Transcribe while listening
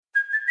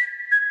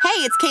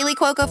Hey, it's Kaylee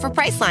Cuoco for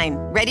Priceline.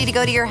 Ready to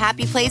go to your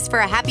happy place for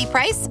a happy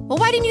price? Well,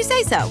 why didn't you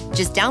say so?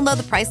 Just download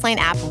the Priceline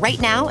app right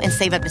now and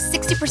save up to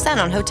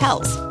 60% on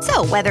hotels.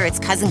 So whether it's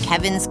Cousin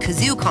Kevin's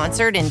Kazoo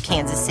Concert in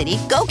Kansas City,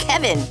 go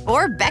Kevin,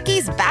 or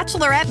Becky's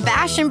Bachelorette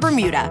Bash in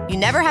Bermuda, you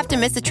never have to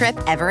miss a trip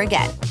ever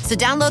again. So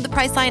download the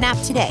Priceline app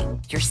today.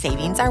 Your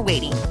savings are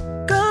waiting.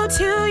 Go to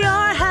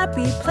your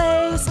happy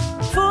place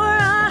for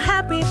a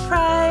happy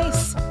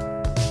price.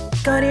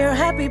 Go to your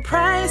happy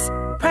price,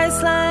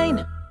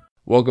 Priceline.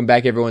 Welcome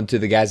back, everyone, to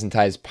the Guys and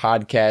Ties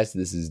podcast.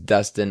 This is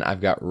Dustin.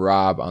 I've got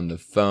Rob on the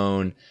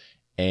phone,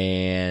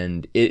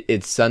 and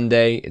it's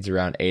Sunday. It's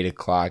around 8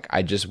 o'clock.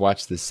 I just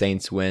watched the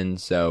Saints win,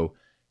 so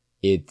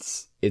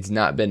it's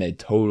not been a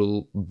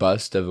total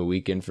bust of a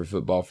weekend for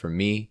football for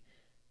me.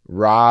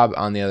 Rob,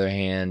 on the other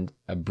hand,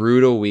 a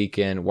brutal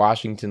weekend.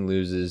 Washington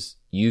loses.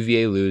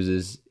 UVA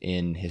loses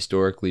in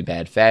historically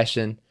bad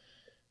fashion.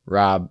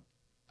 Rob,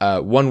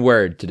 one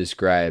word to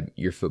describe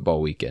your football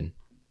weekend.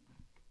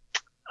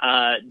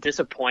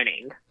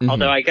 Disappointing. Mm-hmm.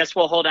 Although I guess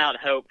we'll hold out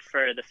hope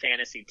for the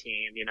fantasy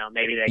team. You know,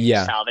 maybe they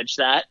can salvage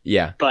that.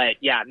 Yeah. But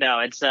yeah, no,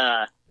 it's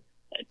a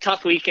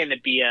tough weekend to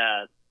be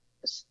a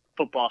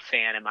football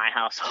fan in my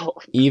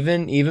household.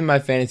 Even my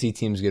fantasy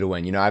team's gonna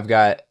win. You know, I've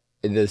got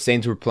the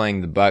Saints were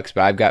playing the Bucks,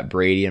 but I've got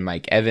Brady and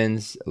Mike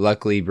Evans.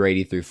 Luckily,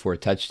 Brady threw 4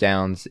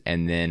 touchdowns,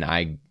 and then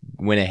I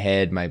went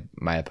ahead. My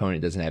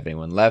opponent doesn't have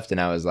anyone left, and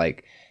I was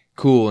like,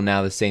 cool.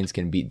 Now the Saints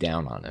can beat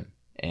down on him,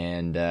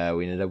 and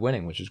we ended up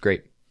winning, which was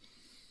great.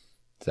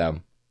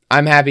 So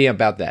I'm happy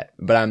about that,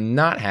 but I'm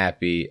not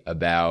happy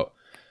about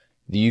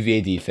the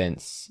UVA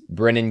defense.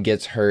 Brennan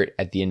gets hurt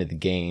at the end of the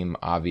game,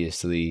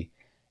 obviously,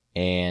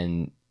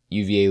 and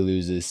UVA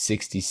loses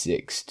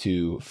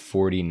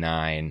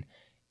 66-49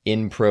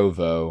 in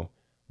Provo.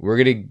 We're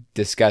going to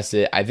discuss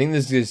it. I think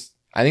it's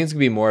going to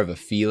be more of a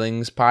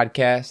feelings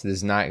podcast.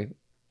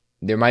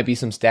 There might be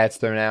some stats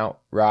thrown out,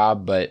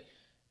 Rob, but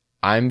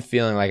I'm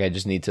feeling like I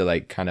just need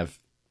to kind of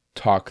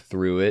talk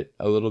through it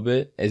a little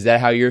bit. Is that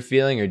how you're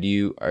feeling, or do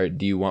you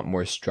want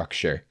more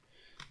structure?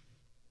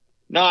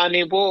 No, I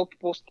mean, we'll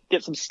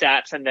get some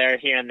stats in there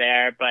here and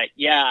there, but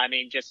yeah, I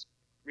mean, just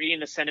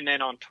reading the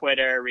sentiment on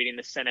Twitter, reading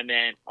the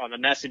sentiment on the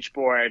message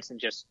boards, and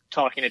just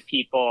talking to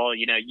people,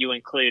 you know, you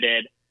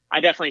included, I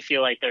definitely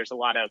feel like there's a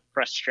lot of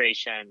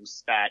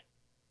frustrations that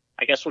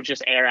I guess we'll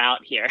just air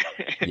out here.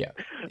 Yeah,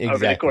 exactly.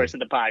 Over the course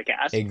of the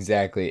podcast.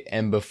 Exactly.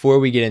 And before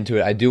we get into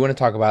it, I do want to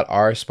talk about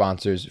our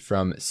sponsors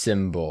from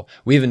SimBull.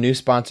 We have a new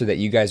sponsor that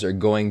you guys are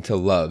going to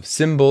love.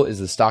 SimBull is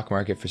the stock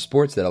market for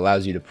sports that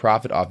allows you to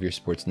profit off your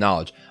sports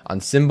knowledge. On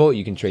SimBull,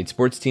 you can trade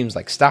sports teams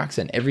like stocks,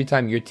 and every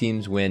time your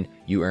teams win,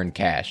 you earn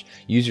cash.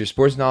 Use your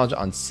sports knowledge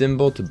on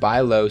SimBull to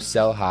buy low,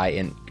 sell high,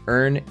 and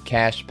earn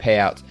cash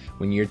payouts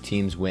when your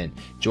teams win.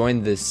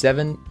 Join the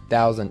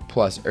 7,000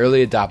 plus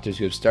early adopters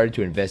who have started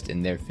to invest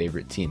in their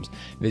favorite teams.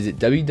 Visit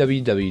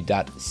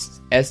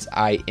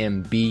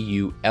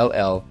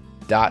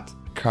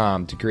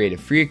www.simbull.com to create a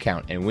free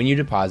account, and when you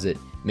deposit,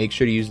 make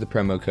sure to use the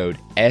promo code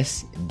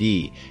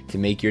SD to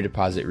make your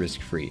deposit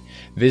risk-free.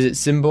 Visit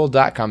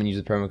simbull.com and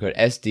use the promo code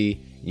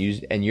SD,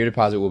 and your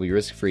deposit will be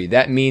risk-free.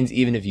 That means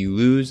even if you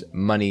lose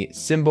money,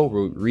 SimBull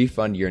will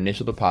refund your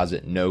initial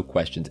deposit, no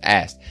questions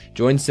asked.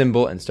 Join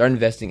SimBull and start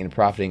investing and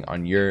profiting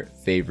on your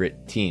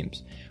favorite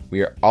teams.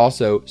 We are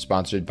also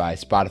sponsored by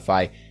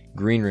Spotify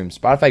Green Room.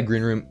 Spotify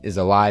Green Room is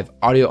a live,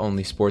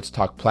 audio-only sports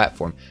talk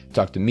platform.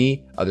 Talk to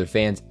me, other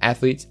fans,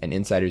 athletes, and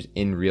insiders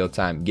in real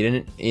time.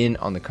 Get in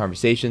on the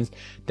conversations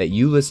that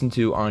you listen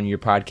to on your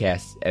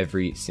podcasts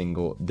every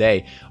single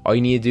day. All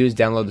you need to do is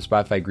download the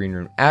Spotify Green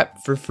Room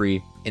app for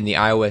free in the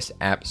iOS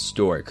App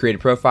Store. Create a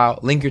profile,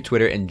 link your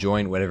Twitter, and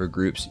join whatever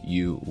groups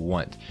you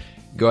want.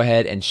 Go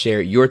ahead and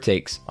share your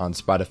takes on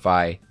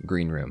Spotify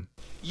Green Room.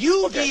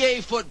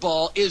 UVA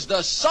football is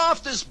the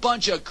softest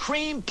bunch of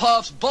cream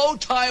puffs, bow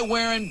tie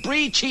wearing,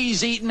 brie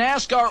cheese eating,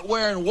 ascot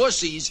wearing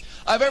wussies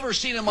I've ever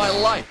seen in my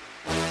life.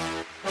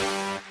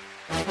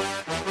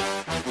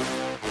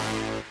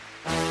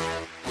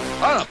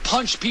 I want to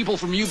punch people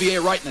from UVA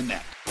right in the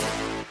neck.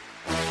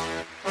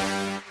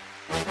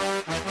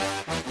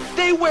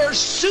 They wear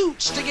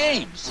suits to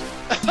games.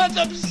 That's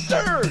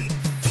absurd.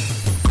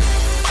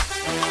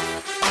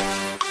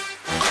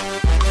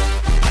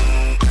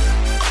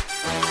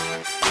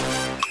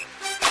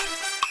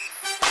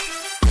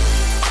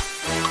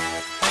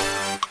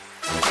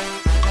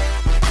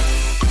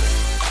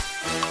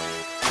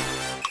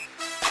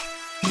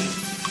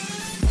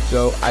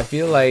 So I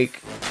feel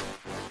like,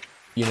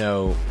 you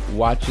know,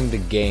 watching the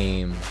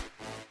game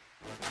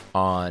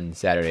on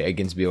Saturday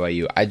against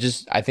BYU, I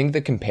think the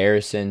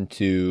comparison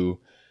to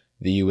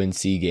the UNC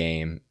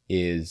game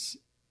is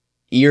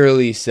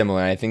eerily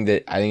similar. I think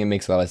it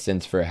makes a lot of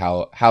sense for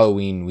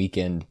Halloween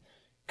weekend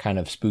kind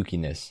of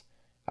spookiness.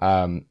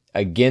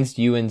 Against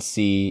UNC,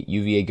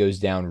 UVA goes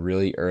down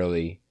really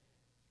early,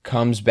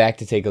 comes back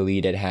to take a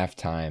lead at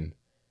halftime,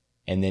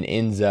 and then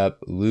ends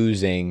up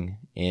losing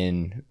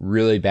in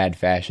really bad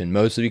fashion,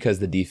 mostly because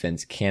the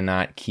defense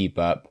cannot keep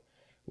up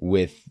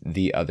with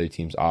the other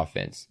team's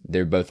offense.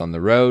 They're both on the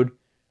road.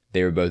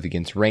 They were both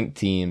against ranked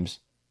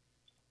teams.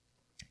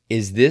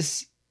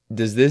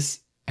 does this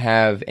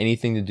have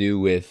anything to do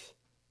with,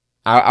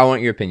 I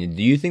want your opinion.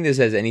 Do you think this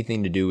has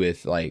anything to do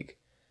with like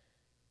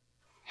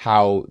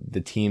how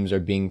the teams are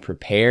being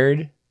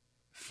prepared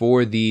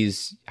for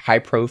these high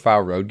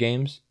profile road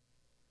games?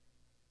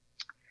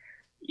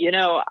 You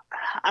know,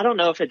 I don't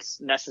know if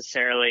it's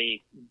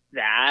necessarily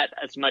that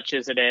as much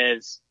as it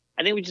is.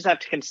 I think we just have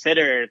to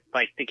consider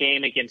like the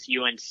game against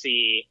UNC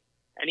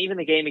and even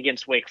the game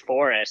against Wake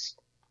Forest.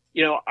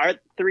 You know, our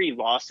 3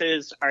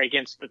 losses are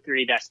against the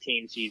 3 best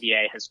teams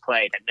UVA has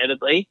played,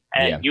 admittedly.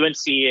 And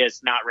UNC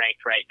is not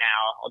ranked right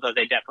now, although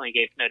they definitely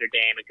gave Notre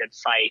Dame a good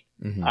fight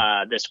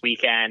this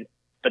weekend.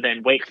 But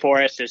then Wake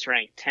Forest is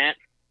ranked 10th,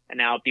 and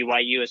now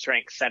BYU is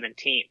ranked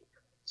 17th.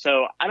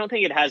 So I don't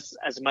think it has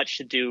as much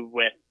to do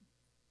with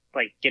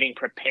like getting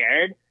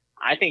prepared.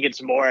 I think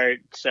it's more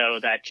so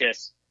that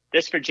just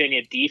this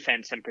Virginia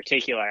defense in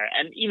particular,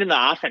 and even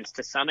the offense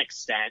to some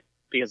extent,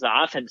 because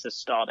the offense is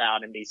stalled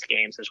out in these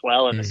games as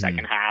well in the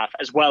second half,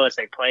 as well as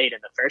they played in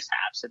the first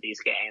halves of these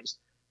games.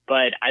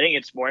 But I think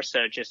it's more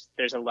so just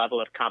there's a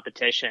level of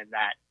competition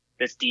that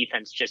this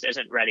defense just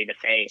isn't ready to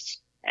face.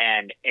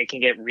 And it can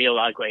get real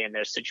ugly in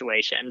those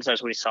situations,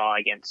 as we saw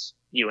against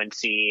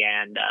UNC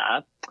and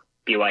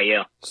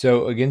BYU.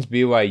 So against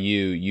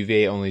BYU,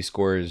 UVA only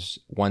scores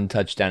 1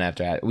 touchdown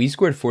after half. We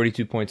scored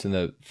 42 points in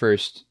the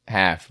first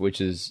half, which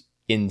is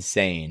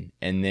insane.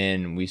 And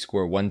then we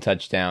score 1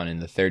 touchdown in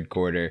the third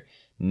quarter,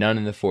 none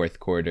in the fourth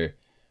quarter.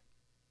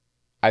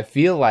 I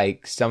feel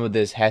like some of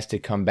this has to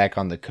come back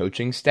on the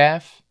coaching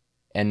staff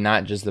and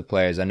not just the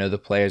players. I know the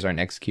players aren't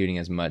executing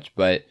as much,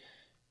 but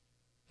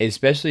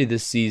especially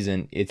this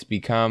season, it's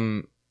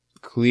become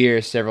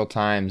clear several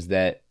times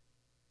that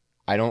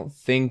I don't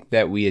think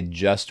that we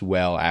adjust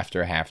well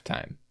after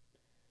halftime.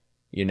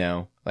 You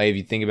know, like if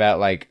you think about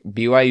like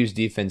BYU's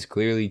defense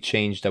clearly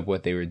changed up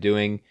what they were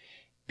doing.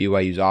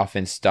 BYU's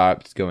offense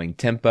stopped going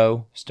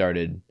tempo,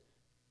 started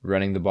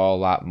running the ball a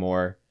lot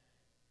more.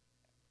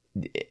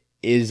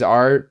 Is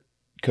our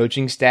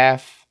coaching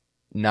staff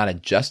not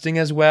adjusting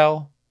as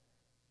well?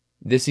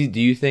 Do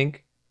you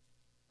think?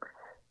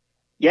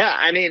 Yeah,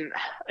 I mean,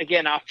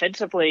 again,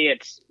 offensively,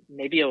 it's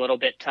maybe a little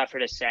bit tougher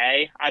to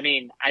say. I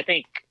mean, I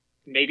think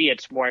maybe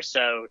it's more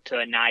so to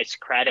Anai's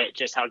credit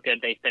just how good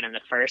they've been in the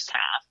first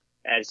half,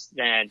 as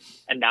then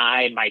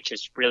Anai might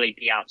just really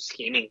be out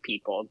scheming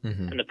people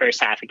in the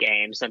first half of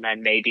games, and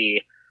then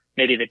maybe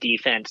the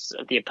defense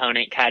of the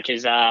opponent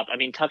catches up. I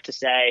mean, tough to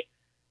say.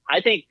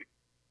 I think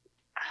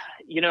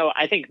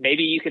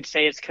maybe you could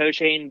say it's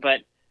coaching, but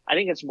I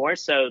think it's more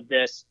so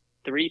this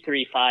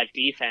 3-3-5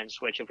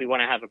 defense, which if we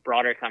want to have a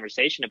broader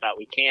conversation about,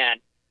 we can.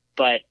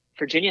 But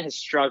Virginia has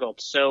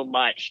struggled so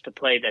much to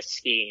play this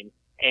scheme,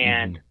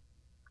 and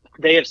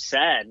they have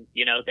said,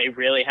 you know, they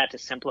really had to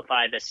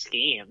simplify this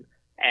scheme,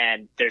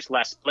 and there's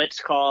less blitz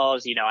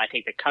calls. You know, I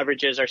think the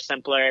coverages are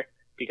simpler,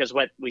 because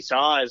what we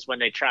saw is when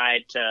they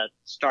tried to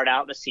start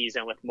out the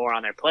season with more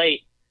on their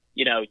plate,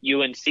 you know,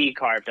 UNC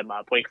carved them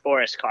up, Wake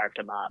Forest carved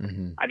them up.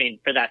 I mean,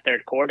 for that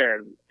third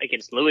quarter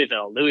against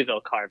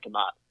Louisville carved them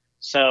up.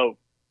 So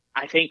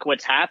I think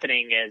what's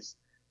happening is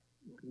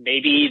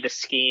maybe the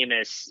scheme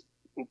is,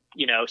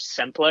 you know,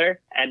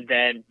 simpler, and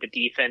then the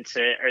defense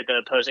or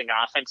the opposing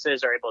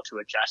offenses are able to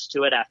adjust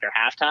to it after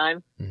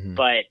halftime.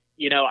 But,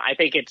 you know, I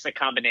think it's a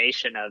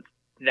combination of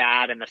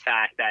that and the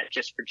fact that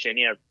just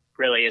Virginia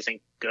really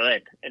isn't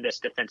good in this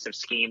defensive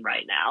scheme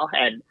right now.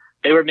 And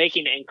they were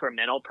making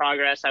incremental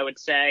progress, I would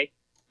say,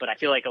 but I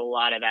feel like a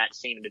lot of that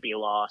seemed to be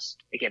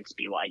lost against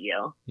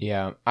BYU.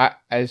 Yeah,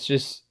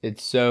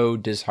 it's so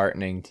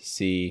disheartening to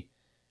see,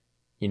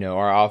 you know,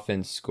 our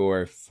offense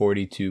score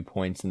 42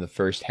 points in the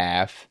first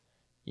half,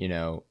 you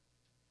know,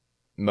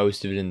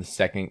 most of it in the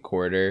second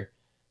quarter,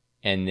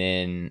 and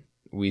then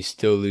we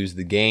still lose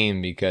the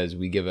game because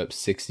we give up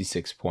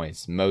 66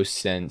 points, most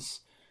since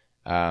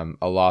a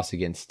loss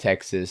against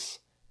Texas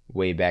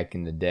way back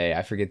in the day.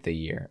 I forget the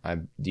year.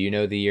 Do you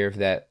know the year of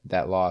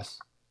that loss?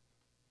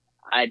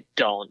 I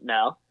don't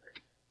know.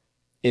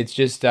 It's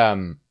just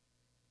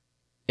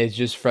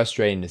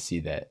frustrating to see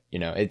that, you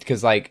know,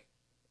 because like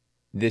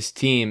this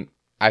team,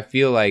 I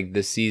feel like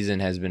the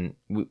season has been,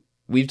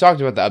 we've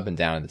talked about the up and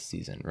down of the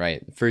season,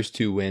 right? The first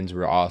 2 wins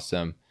were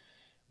awesome.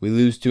 We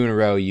lose 2 in a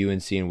row,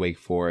 UNC and Wake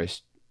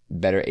Forest,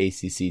 better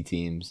ACC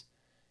teams.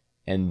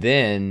 And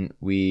then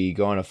we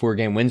go on a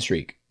 4-game win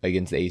streak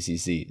against the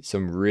ACC.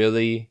 Some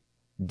really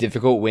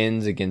difficult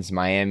wins against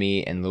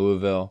Miami and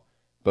Louisville,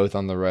 both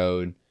on the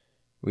road.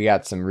 We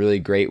got some really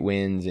great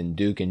wins in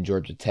Duke and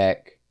Georgia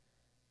Tech.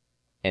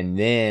 And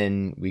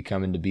then we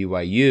come into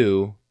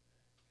BYU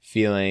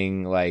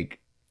feeling like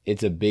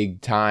it's a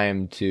big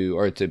time to,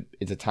 or it's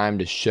a time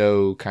to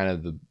show kind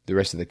of the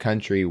rest of the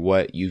country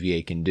what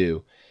UVA can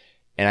do.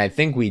 And I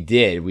think we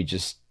did. We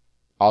just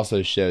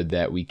also showed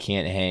that we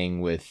can't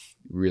hang with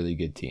really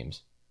good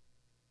teams.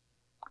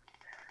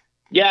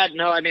 Yeah,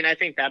 no, I mean, I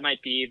think that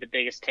might be the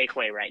biggest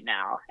takeaway right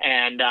now.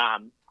 And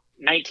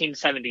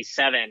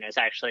 1977 is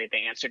actually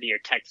the answer to your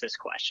Texas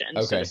question.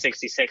 Okay. So the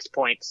 66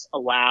 points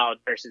allowed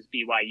versus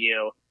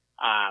BYU.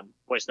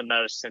 was the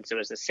most since it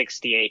was a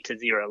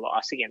 68-0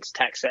 loss against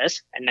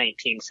Texas in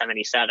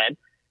 1977.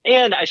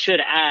 And I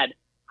should add,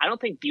 I don't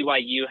think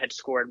BYU had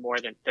scored more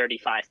than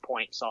 35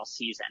 points all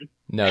season.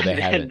 No, they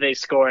haven't. They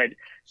scored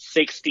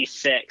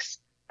 66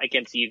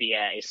 against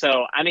UVA.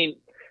 So, I mean,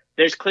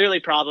 there's clearly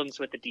problems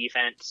with the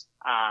defense.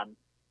 And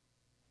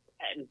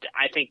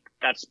I think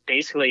that's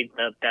basically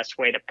the best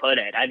way to put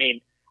it. I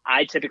mean,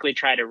 I typically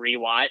try to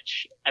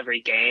rewatch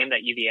every game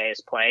that UVA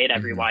has played.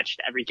 I've rewatched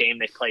every game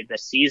they've played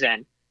this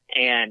season.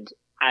 And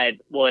I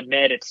will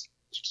admit it's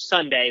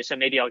Sunday, so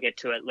maybe I'll get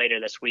to it later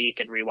this week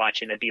and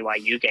rewatching the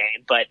BYU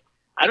game. But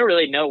I don't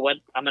really know what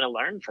I'm going to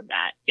learn from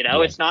that. You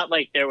know, It's not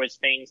like there was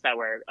things that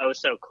were oh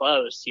so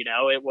close. You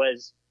know, it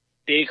was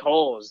big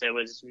holes. It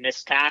was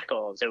missed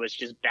tackles. It was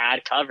just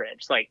bad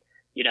coverage. Like,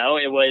 you know,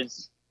 it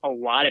was a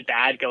lot of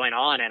bad going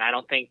on. And I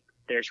don't think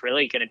there's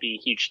really going to be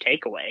huge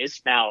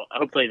takeaways. Now,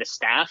 hopefully the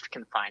staff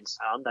can find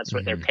some. That's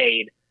what they're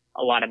paid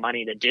a lot of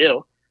money to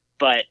do.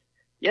 But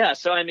yeah,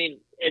 so I mean,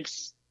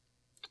 it's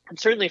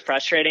certainly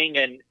frustrating.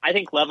 And I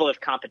think level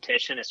of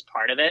competition is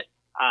part of it.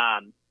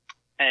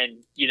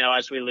 And, you know,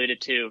 as we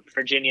alluded to,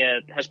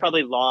 Virginia has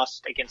probably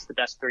lost against the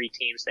best three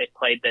teams they've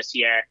played this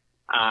year.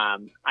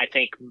 I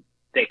think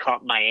they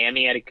caught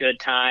Miami at a good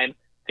time.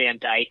 Van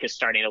Dyke is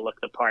starting to look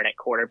the part at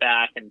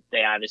quarterback, and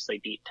they obviously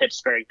beat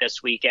Pittsburgh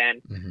this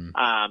weekend.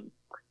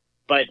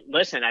 But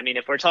listen, I mean,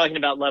 if we're talking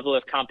about level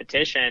of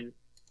competition,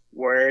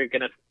 we're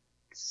going to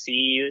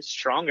see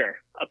stronger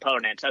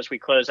opponents as we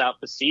close out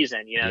the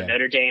season. You know,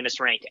 Notre Dame is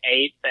ranked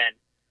 8th. And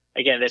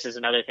again, this is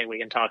another thing we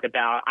can talk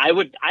about. I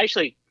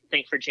actually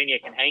think Virginia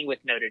can hang with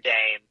Notre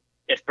Dame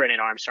if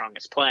Brennan Armstrong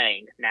is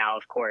playing. Now,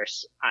 of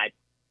course, I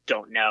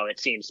don't know. It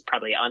seems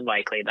probably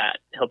unlikely that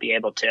he'll be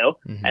able to.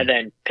 And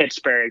then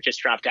Pittsburgh just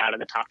dropped out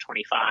of the top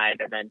 25.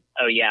 And then,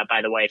 oh yeah,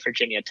 by the way,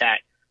 Virginia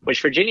Tech,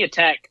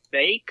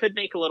 they could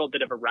make a little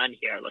bit of a run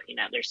here looking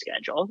at their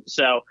schedule.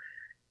 So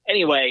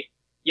anyway,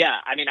 yeah,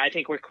 I mean, I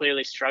think we're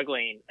clearly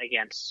struggling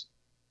against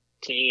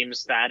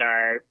teams that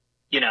are,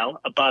 you know,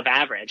 above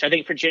average. I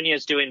think Virginia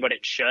is doing what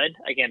it should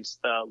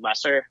against the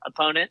lesser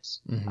opponents.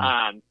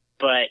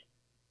 But,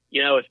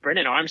 you know, if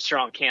Brennan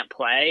Armstrong can't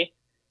play,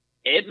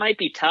 it might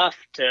be tough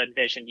to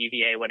envision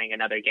UVA winning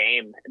another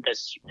game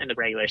in the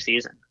regular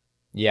season.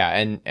 Yeah,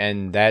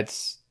 and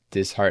that's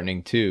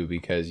disheartening too,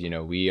 because, you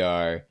know,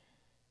 we're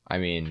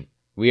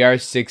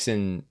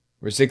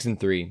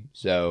 6-3,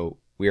 so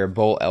we are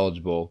bowl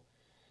eligible.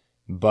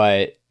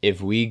 But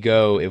if we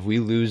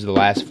lose the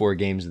last 4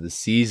 games of the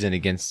season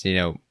against, you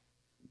know,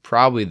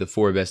 probably the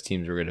 4 best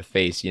teams we're going to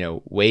face, you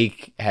know,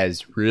 Wake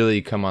has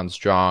really come on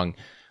strong,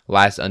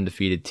 last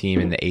undefeated team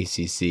in the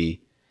ACC,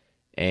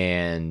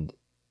 and,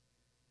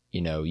 you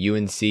know,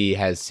 UNC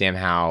has Sam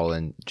Howell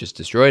and just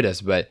destroyed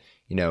us. But,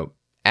 you know,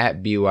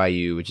 at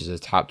BYU, which is a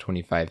top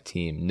 25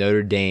 team,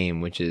 Notre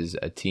Dame, which is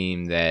a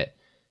team that,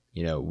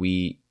 you know,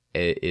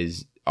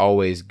 is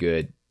always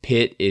good.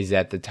 Pitt is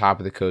at the top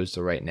of the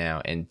Coastal right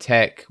now, and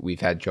Tech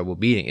we've had trouble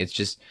beating. It's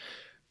just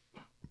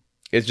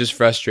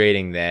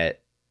frustrating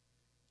that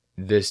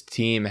this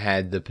team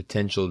had the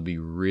potential to be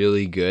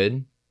really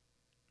good,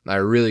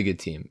 a really good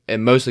team,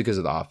 and mostly because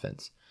of the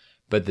offense.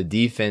 But the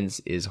defense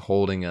is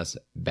holding us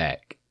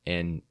back,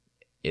 and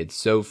it's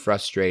so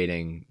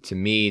frustrating to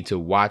me to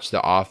watch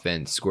the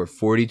offense score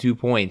 42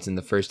 points in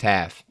the first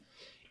half,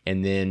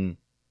 and then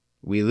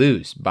we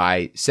lose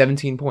by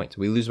 17 points.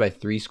 We lose by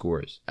 3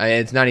 scores. I mean,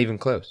 it's not even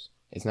close.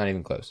 And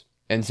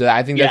so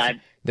I think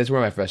that's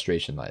where my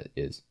frustration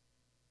is.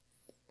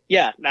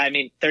 Yeah, I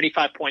mean,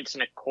 35 points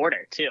in a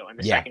quarter, too, in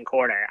the second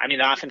quarter. I mean,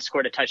 the offense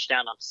scored a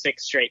touchdown on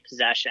 6 straight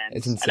possessions.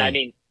 It's insane. And I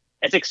mean,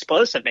 it's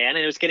explosive, man, and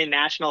it was getting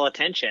national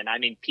attention. I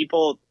mean,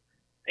 people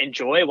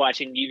enjoy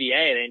watching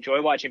UVA. They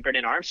enjoy watching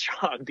Brennan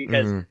Armstrong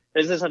because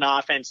this is an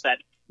offense that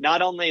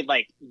not only,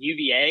 like,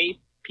 UVA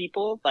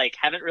people like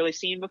haven't really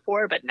seen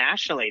before, but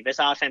nationally this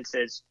offense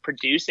is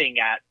producing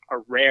at a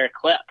rare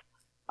clip.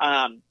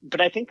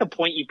 But I think the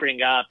point you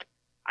bring up,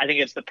 I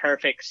think it's the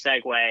perfect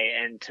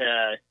segue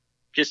into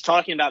just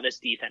talking about this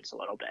defense a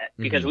little bit,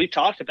 because we've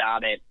talked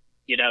about it,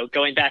 you know,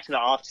 going back to the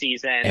off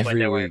season when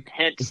there were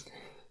hints.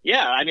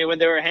 Yeah. I mean, when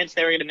there were hints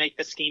they were going to make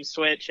the scheme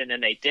switch, and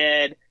then they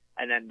did.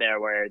 And then there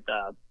were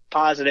the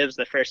positives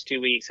the first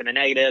 2 weeks and the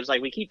negatives.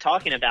 Like, we keep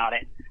talking about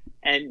it,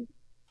 and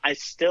it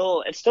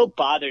still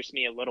bothers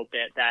me a little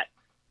bit that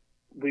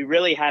we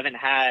really haven't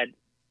had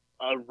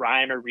a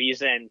rhyme or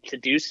reason to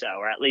do so,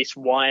 or at least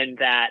one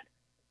that,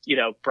 you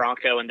know,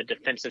 Bronco and the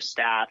defensive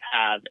staff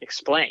have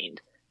explained.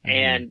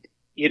 And,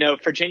 you know,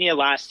 Virginia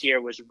last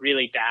year was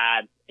really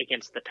bad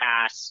against the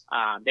pass.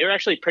 They were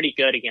actually pretty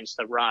good against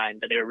the run,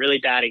 but they were really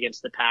bad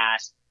against the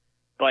pass.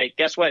 But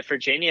guess what?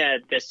 Virginia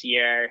this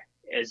year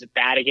is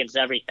bad against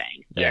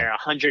everything. They're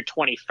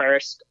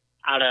 121st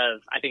out of,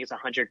 I think it's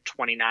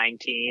 129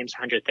 teams,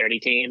 130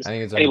 teams.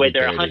 Anyway,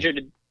 they're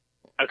 100.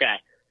 Okay.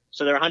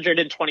 So they're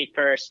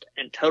 121st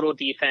in total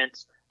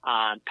defense.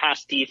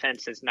 Pass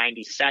defense is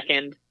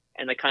 92nd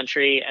in the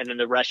country. And then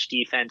the rush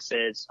defense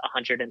is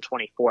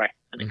 124th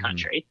in the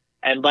country.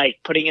 And like,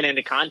 putting it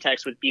into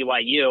context with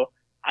BYU,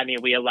 I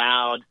mean, we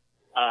allowed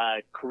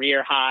a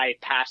career high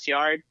pass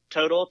yard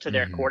total to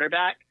their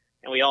quarterback.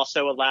 And we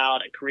also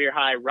allowed a career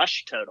high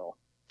rush total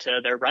to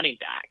their running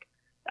back.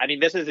 I mean,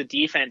 this is a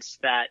defense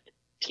that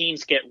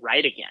teams get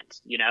right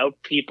against,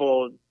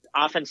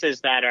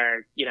 offenses that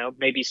are,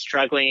 maybe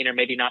struggling or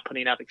maybe not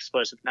putting up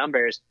explosive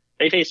numbers.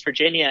 They face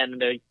Virginia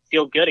and they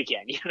feel good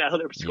again.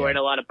 They're scoring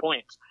a lot of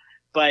points.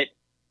 But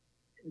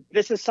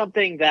this is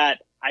something that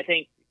I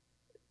think,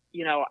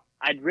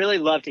 I'd really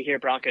love to hear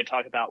Bronco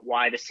talk about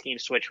why the scheme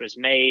switch was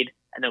made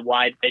and then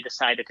why they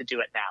decided to do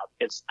it now.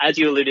 Because as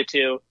you alluded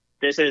to,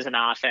 this is an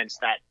offense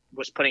that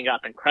was putting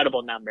up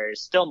incredible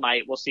numbers, still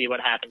might. We'll see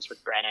what happens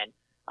with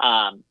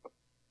Brennan.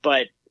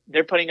 But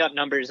they're putting up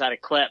numbers at a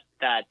clip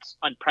that's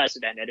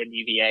unprecedented in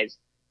UVA's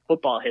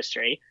football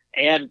history.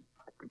 And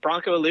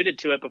Bronco alluded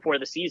to it before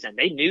the season.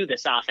 They knew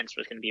this offense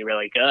was going to be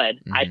really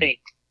good. I think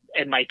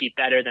it might be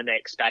better than they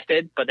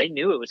expected, but they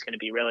knew it was going to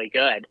be really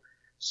good.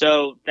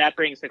 So that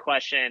brings the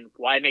question,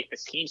 why make the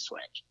scheme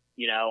switch,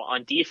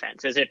 on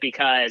defense? Is it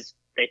because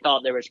they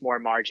thought there was more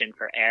margin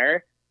for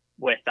error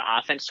with the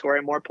offense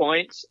scoring more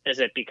points? Is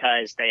it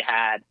because they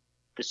had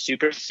the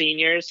super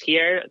seniors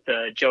here,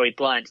 the Joey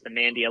Blunts, the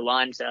Mandy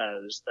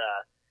Alonzos,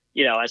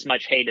 as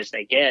much hate as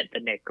they get, the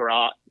Nick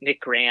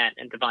Grant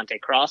and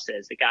Devontae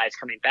Crosses, the guys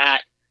coming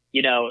back,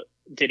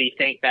 did he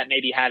think that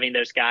maybe having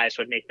those guys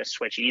would make the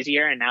switch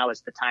easier and now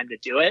is the time to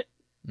do it?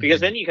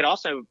 Because then you could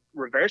also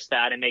reverse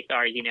that and make the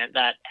argument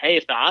that, hey,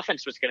 if the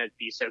offense was going to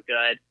be so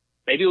good,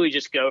 maybe we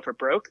just go for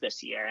broke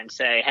this year and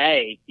say,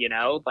 hey,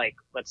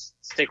 let's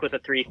stick with a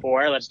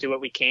 3-4. Let's do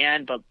what we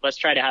can, but let's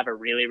try to have a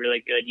really,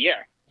 really good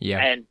year. Yeah.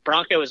 And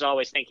Bronco was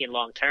always thinking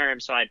long term,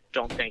 so I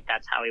don't think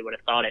that's how he would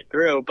have thought it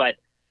through. But,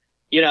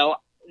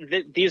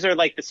 these are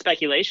like the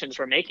speculations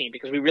we're making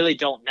because we really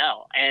don't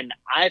know. And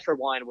I, for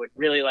one, would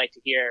really like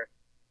to hear,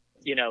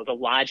 the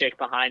logic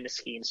behind the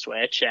scheme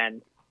switch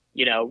and,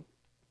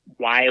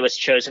 why it was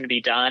chosen to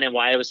be done and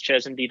why it was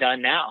chosen to be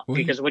done now.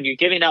 Because when you're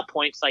giving up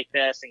points like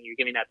this and you're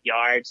giving up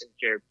yards and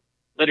you're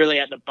literally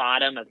at the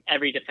bottom of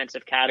every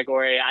defensive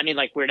category,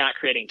 we're not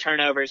creating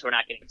turnovers, we're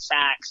not getting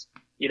sacks.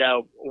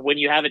 When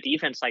you have a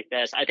defense like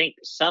this, I think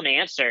some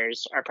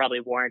answers are probably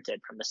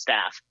warranted from the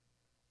staff.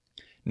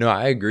 No,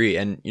 I agree.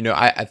 And,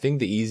 I think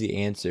the easy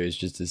answer is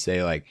just to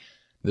say,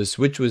 the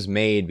switch was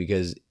made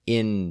because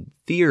in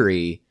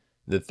theory,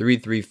 the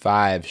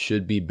 3-3-5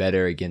 should be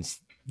better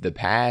against the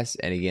pass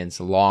and against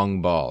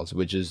long balls,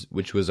 which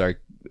was our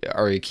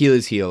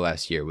Achilles heel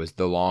last year, was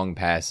the long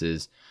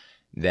passes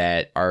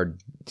that our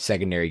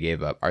secondary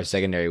gave up. Our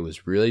secondary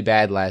was really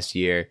bad last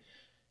year.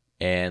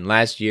 And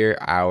last year,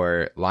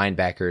 our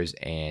linebackers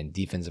and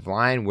defensive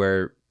line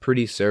were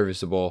pretty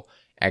serviceable,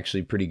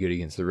 actually pretty good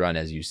against the run,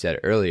 as you said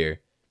earlier.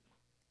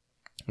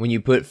 When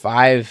you put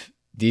 5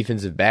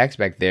 defensive backs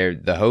back there,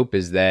 the hope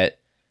is that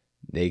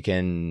they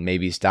can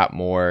maybe stop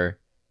more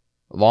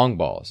long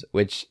balls,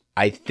 which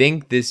I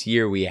think this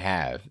year we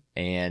have.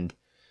 And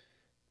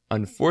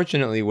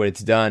unfortunately, what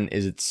it's done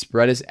is it's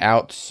spread us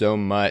out so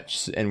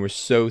much and we're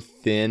so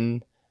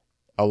thin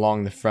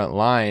along the front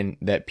line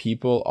that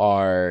people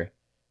are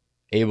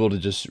able to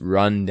just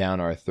run down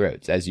our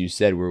throats. As you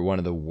said, we're one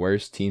of the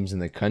worst teams in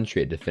the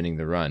country at defending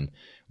the run.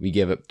 We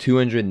give up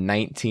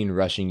 219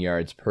 rushing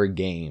yards per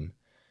game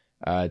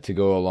to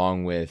go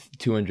along with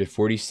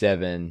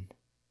 247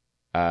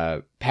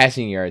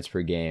 passing yards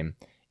per game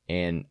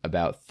and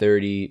about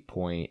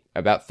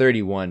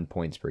 31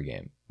 points per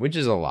game, which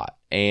is a lot.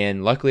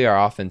 And luckily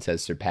our offense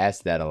has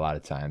surpassed that a lot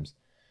of times.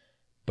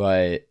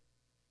 But,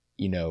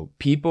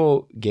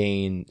 people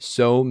gain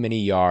so many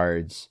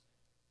yards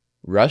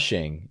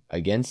rushing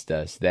against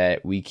us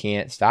that we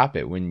can't stop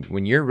it.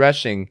 When you're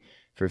rushing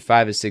for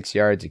 5 or 6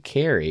 yards a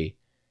carry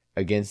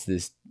against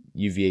this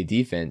UVA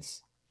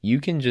defense,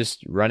 you can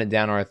just run it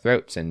down our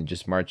throats and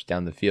just march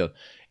down the field.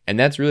 And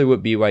that's really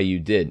what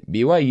BYU did.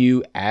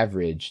 BYU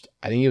averaged,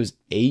 I think it was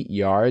 8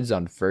 yards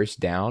on first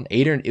down.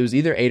 It was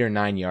either 8 or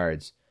 9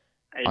 yards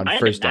on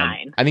first down.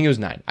 9. I think it was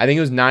 9. I think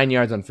it was 9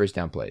 yards on first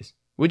down plays,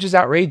 which is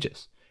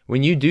outrageous.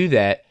 When you do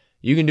that,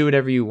 you can do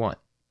whatever you want,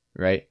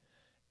 right?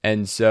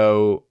 And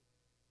so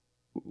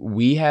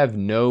we have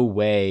no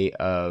way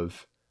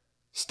of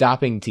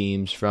stopping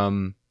teams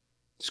from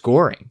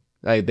scoring.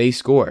 They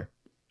score.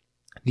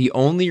 The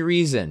only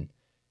reason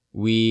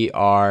we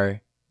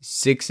are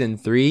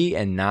 6-3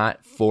 and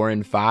not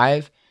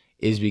 4-5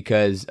 is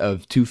because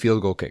of 2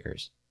 field goal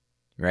kickers,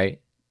 right?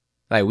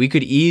 We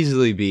could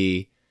easily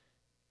be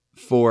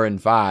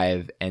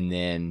 4-5 and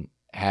then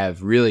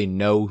have really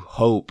no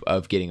hope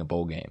of getting a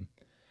bowl game.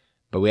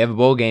 But we have a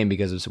bowl game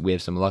because we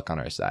have some luck on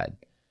our side.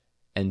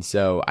 And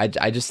so I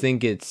just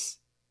think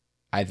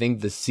I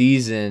think the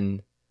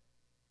season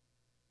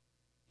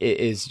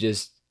is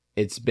just,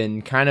 it's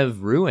been kind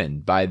of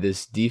ruined by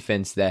this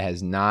defense that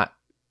has not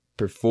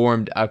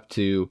performed up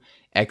to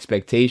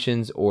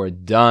expectations or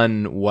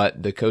done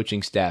what the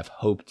coaching staff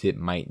hoped it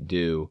might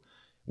do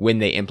when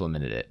they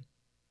implemented it.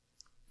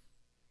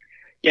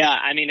 Yeah,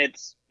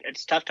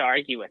 it's tough to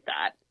argue with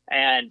that.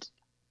 And,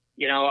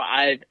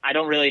 I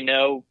don't really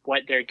know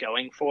what they're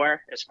going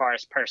for as far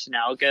as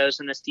personnel goes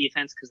in this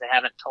defense because they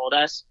haven't told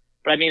us.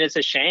 But I mean, it's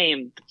a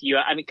shame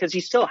because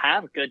you still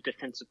have good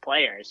defensive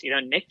players.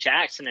 Nick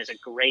Jackson is a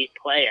great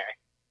player,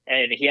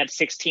 and he had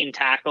 16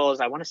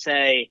 tackles. I want to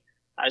say,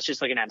 I was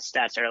just looking at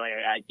stats earlier.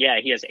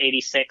 He has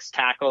 86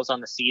 tackles on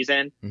the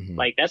season. Mm-hmm.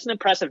 Like, that's an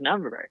impressive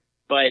number.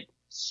 But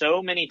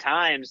so many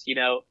times,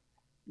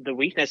 the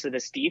weakness of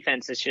this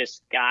defense is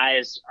just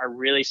guys are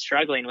really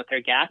struggling with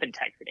their gap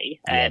integrity.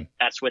 Yeah. And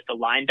that's with the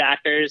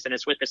linebackers, and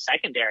it's with the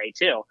secondary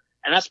too.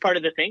 And that's part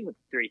of the thing with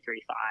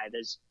 3-3-5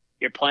 is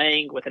you're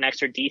playing with an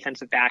extra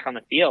defensive back on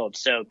the field.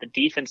 So the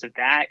defensive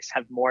backs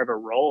have more of a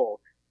role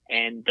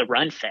in the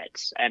run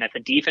fits. And if a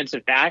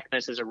defensive back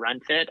misses a run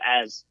fit,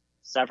 as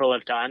several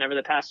have done over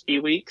the past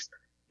few weeks,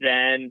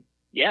 then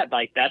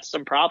that's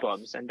some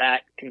problems, and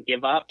that can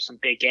give up some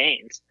big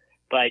gains.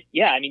 But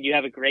you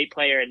have a great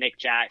player in Nick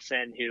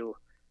Jackson who,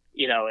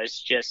 is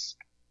just,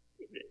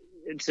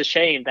 it's a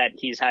shame that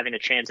he's having to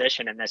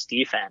transition in this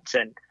defense.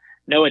 And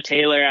Noah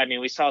Taylor,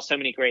 we saw so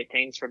many great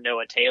things from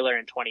Noah Taylor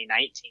in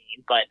 2019,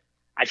 but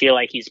I feel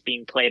like he's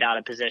being played out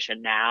of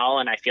position now.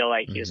 And I feel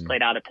like he was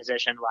played out of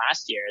position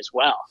last year as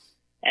well.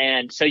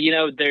 And so,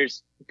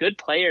 there's good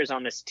players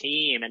on this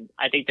team, and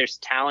I think there's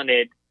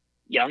talented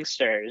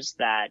youngsters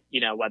that,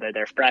 whether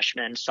they're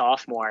freshmen,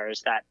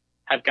 sophomores, that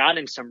have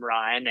gotten some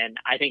run and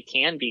I think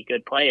can be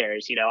good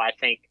players. I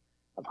think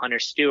of Hunter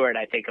Stewart.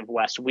 I think of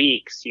Wes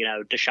Weeks.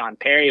 Deshaun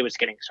Perry was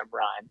getting some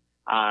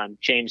run.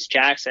 James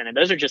Jackson. And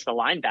those are just the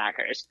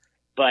linebackers.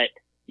 But,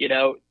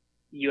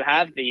 you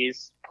have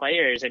these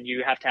players and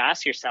you have to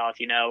ask yourself,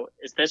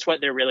 is this what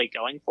they're really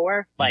going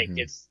for? Like,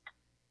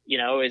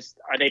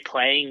 are they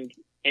playing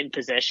in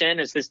position?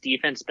 Is this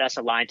defense best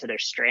aligned to their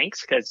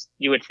strengths? Because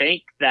you would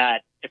think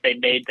that if they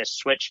made the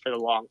switch for the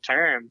long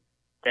term,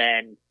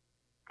 then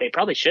they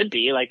probably should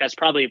be. Like, that's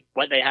probably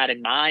what they had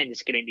in mind,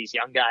 is getting these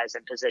young guys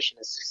in position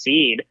to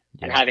succeed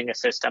and having a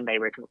system they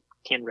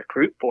can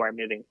recruit for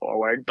moving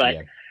forward. But,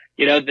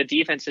 the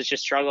defense has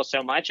just struggled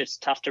so much, it's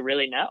tough to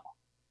really know.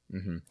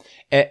 Mm-hmm.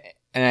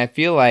 And I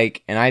feel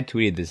like, and I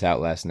tweeted this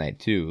out last night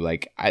too,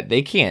 like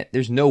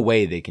there's no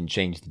way they can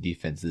change the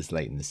defense this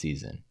late in the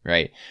season,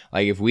 right?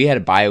 Like, if we had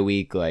a bye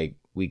week, like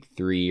week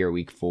 3 or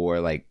week 4,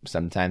 like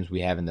sometimes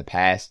we have in the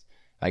past,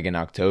 like in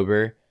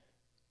October,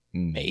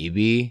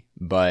 maybe,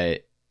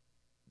 but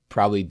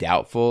probably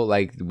doubtful.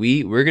 Like,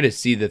 we're going to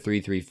see the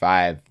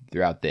 3-3-5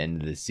 throughout the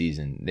end of the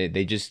season.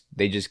 They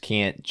just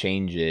can't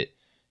change it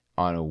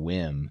on a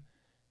whim.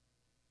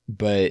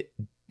 But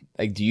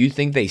like, do you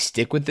think they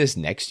stick with this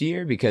next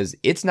year? Because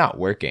it's not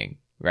working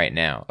right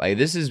now. Like,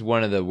 this is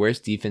one of the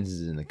worst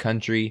defenses in the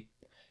country.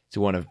 It's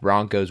one of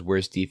Broncos'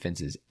 worst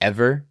defenses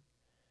ever.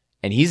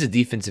 And he's a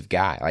defensive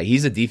guy. Like,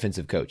 he's a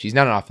defensive coach. He's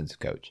not an offensive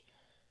coach.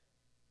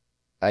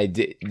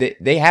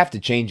 They have to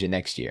change it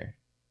next year,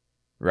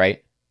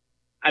 right?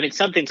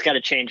 Something's got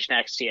to change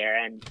next year.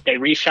 And they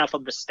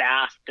reshuffled the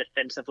staff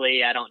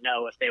defensively. I don't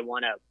know if they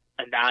want to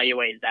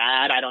evaluate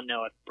that. I don't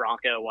know if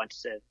Bronco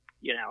wants to,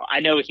 I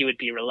know he would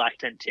be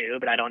reluctant to,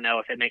 but I don't know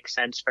if it makes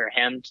sense for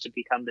him to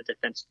become the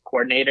defensive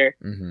coordinator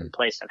in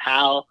place of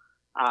Hal.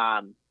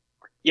 I'm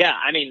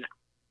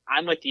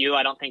with you.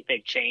 I don't think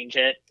they'd change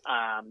it.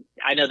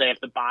 I know they have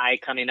the bye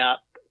coming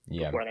up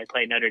before they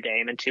play Notre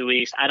Dame in 2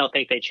 weeks. I don't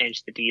think they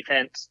change the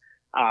defense,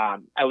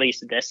 at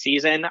least this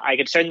season. I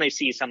could certainly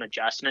see some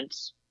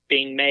adjustments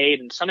being made,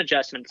 and some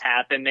adjustments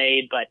have been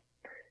made, but,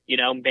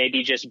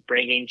 maybe just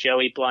bringing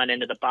Joey Blount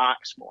into the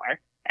box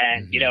more.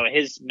 And,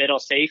 his middle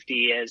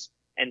safety is,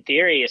 in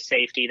theory, a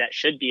safety that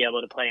should be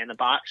able to play in the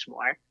box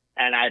more.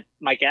 And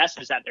my guess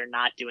is that they're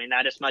not doing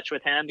that as much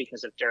with him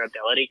because of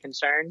durability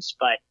concerns.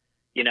 But,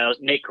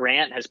 Nick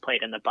Grant has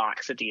played in the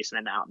box a decent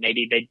amount.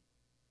 Maybe they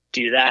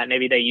do that.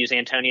 Maybe they use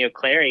Antonio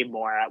Clary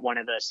more at one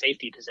of the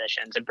safety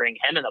positions and bring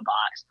him in the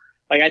box.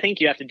 Like, I think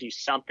you have to do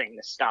something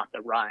to stop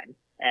the run.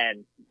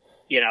 And,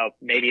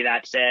 maybe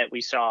that's it.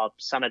 We saw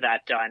some of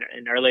that done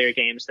in earlier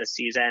games this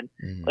season.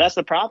 But that's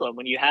the problem.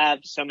 When you have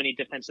so many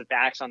defensive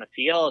backs on the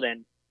field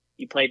and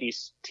you play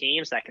these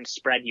teams that can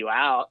spread you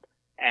out,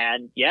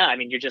 and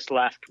you're just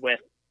left with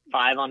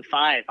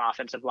 5-on-5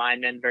 offensive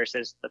linemen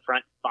versus the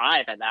front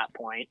 5 at that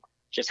point,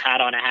 just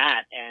hat on a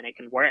hat, and it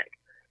can work.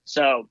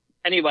 So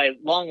anyway,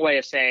 long way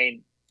of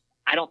saying,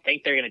 I don't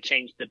think they're going to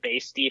change the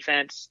base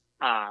defense,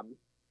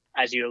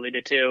 as you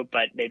alluded to,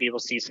 but maybe we'll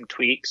see some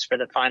tweaks for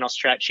the final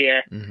stretch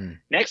here.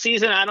 Next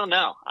season, I don't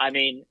know.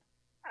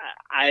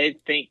 I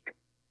think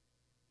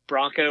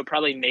Bronco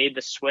probably made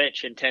the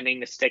switch intending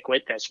to stick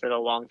with this for the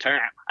long term.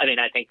 I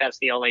think that's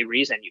the only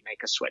reason you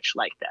make a switch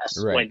like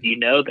this, right, when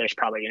there's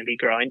probably going to be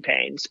growing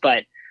pains.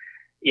 But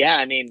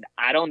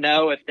I don't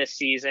know if this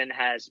season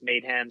has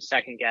made him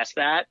second guess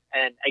that.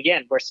 And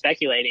again, we're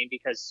speculating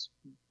because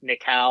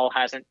Nick Howell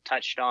hasn't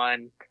touched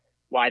on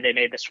why they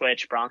made the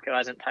switch. Bronco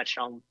hasn't touched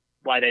on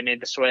why they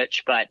made the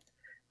switch, but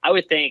I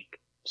would think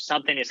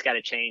something has got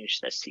to change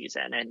this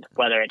season. And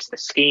whether it's the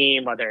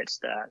scheme, whether it's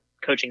the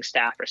coaching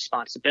staff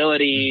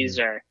responsibilities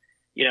or,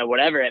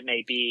 whatever it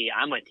may be,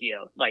 I'm with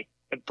you. Like,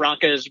 the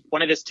Broncos,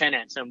 one of his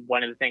tenets and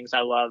one of the things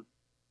I love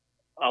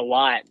a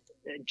lot,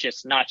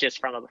 just not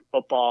just from a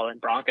football and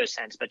Broncos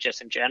sense, but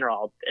just in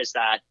general, is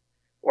that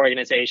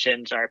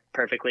organizations are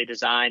perfectly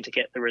designed to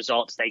get the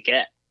results they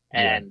get.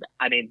 Yeah. And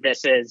I mean,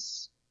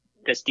 this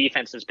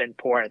defense has been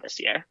poor this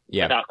year,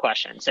 without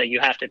question. So you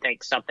have to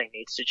think something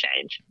needs to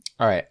change.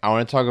 All right, I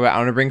want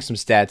to bring some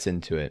stats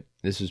into it.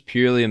 This was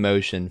purely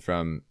emotion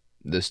from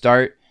the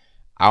start.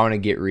 I want to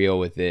get real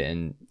with it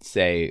and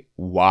say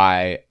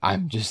why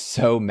I'm just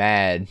so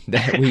mad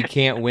that we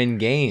can't win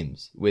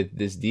games with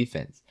this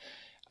defense.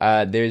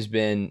 There's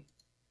been,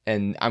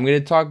 and I'm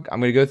going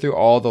to go through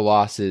all the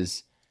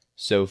losses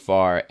so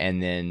far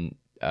and then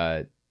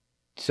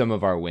some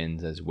of our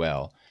wins as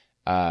well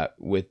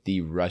with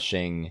the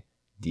rushing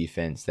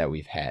defense that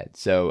we've had.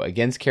 So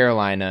against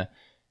Carolina,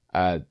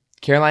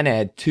 Carolina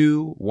had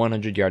 2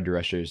 100-yard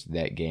rushers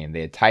that game.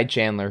 They had Ty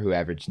Chandler, who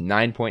averaged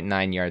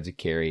 9.9 yards a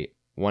carry,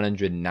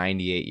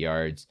 198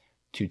 yards,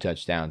 2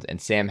 touchdowns,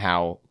 and Sam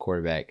Howell,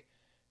 quarterback,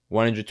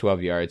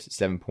 112 yards,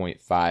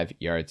 7.5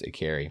 yards a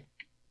carry.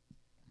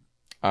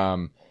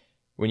 When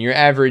you're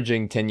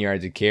averaging 10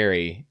 yards a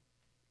carry,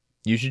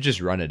 you should just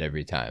run it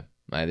every time.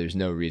 There's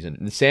no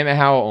reason. Sam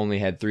Howell only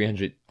had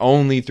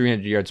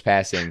 300 yards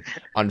passing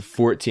on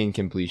 14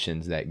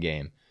 completions that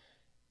game,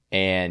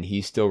 and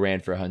he still ran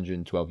for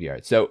 112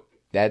 yards. So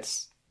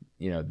that's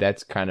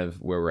kind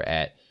of where we're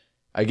at.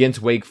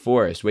 Against Wake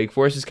Forest. Wake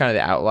Forest is kind of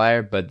the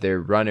outlier, but their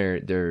runner,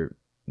 their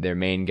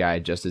main guy,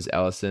 Justice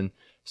Ellison,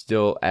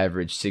 still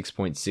averaged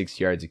 6.6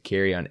 yards a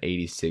carry on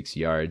 86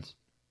 yards.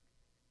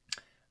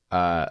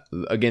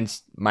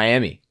 Against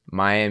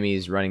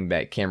Miami's running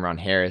back Cameron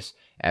Harris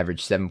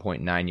averaged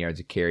 7.9 yards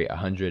a carry,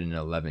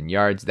 111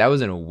 yards. That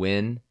was in a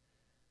win.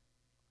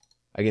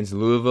 Against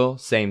Louisville,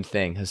 same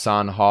thing.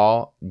 Hassan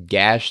Hall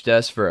gashed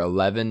us for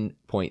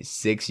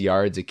 11.6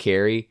 yards a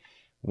carry,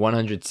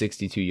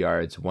 162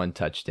 yards, 1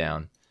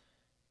 touchdown.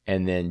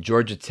 And then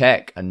Georgia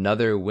Tech,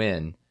 another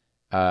win.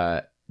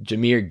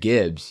 Jahmyr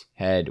Gibbs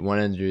had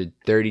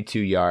 132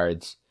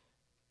 yards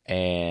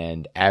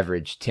and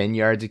averaged 10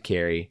 yards a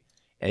carry.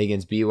 And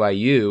against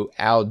BYU,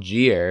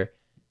 Algier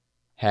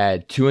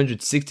had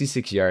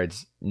 266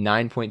 yards,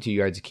 9.2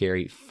 yards a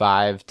carry,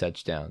 5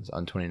 touchdowns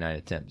on 29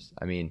 attempts.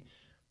 I mean,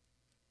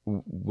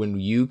 when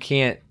you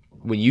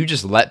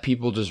just let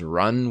people just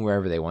run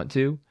wherever they want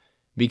to,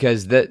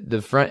 because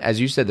the front, as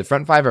you said, the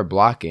front 5 are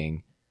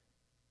blocking,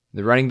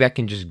 the running back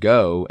can just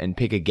go and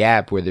pick a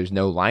gap where there's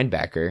no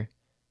linebacker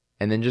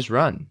and then just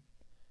run.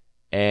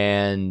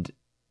 And,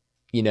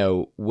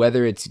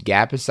 whether it's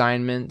gap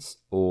assignments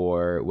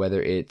or whether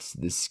it's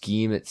the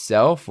scheme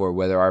itself or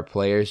whether our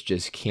players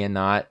just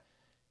cannot,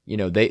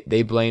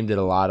 they blamed it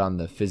a lot on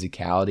the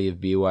physicality of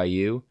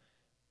BYU,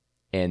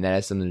 and that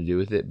has something to do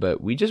with it,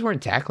 but we just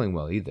weren't tackling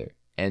well either.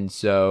 And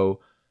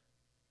so,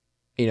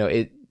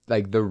 the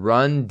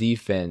run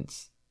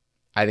defense,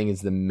 I think,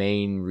 is the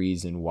main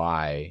reason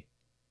why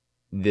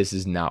this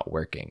is not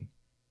working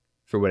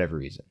for whatever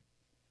reason.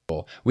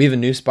 We have a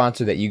new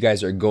sponsor that you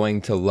guys are going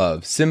to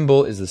love.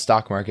 Symbol is the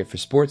stock market for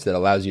sports that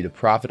allows you to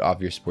profit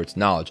off your sports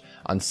knowledge.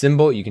 On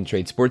Symbol, you can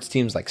trade sports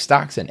teams like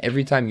stocks, and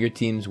every time your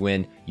teams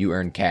win, you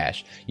earn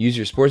cash. Use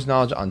your sports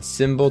knowledge on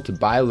Symbol to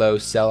buy low,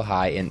 sell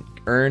high, and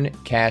earn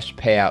cash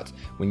payouts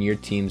when your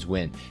teams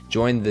win.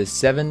 Join the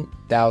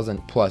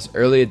 7,000 plus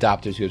early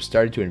adopters who have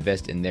started to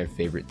invest in their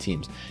favorite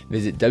teams.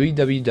 Visit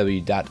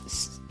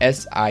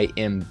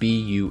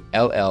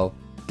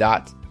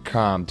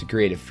www.simbull.com to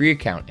create a free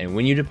account, and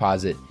when you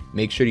deposit,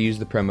 make sure to use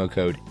the promo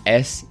code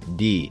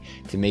SD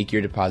to make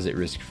your deposit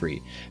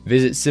risk-free.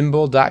 Visit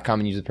Symbol.com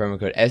and use the promo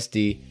code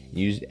SD,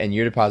 and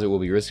your deposit will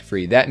be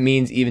risk-free. That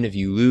means even if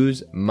you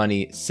lose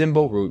money,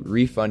 Symbol will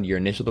refund your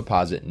initial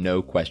deposit,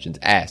 no questions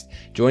asked.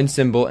 Join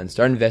Symbol and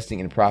start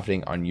investing and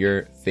profiting on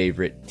your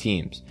favorite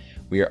teams.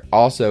 We are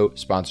also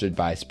sponsored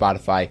by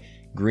Spotify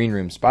Green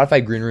Room.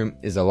 Spotify Green Room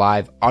is a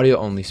live,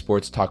 audio-only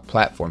sports talk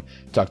platform.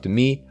 Talk to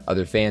me,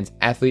 other fans,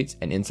 athletes,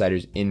 and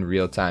insiders in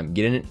real time.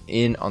 Get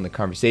in on the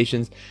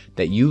conversations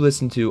that you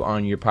listen to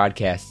on your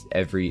podcasts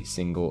every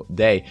single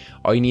day.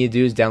 All you need to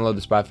do is download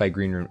the Spotify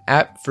Green Room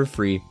app for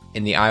free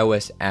in the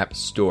iOS App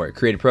Store.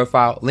 Create a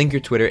profile, link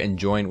your Twitter, and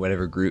join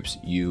whatever groups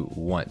you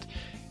want.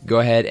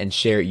 Go ahead and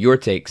share your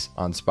takes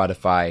on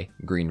Spotify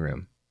Green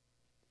Room.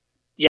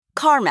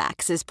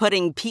 CarMax is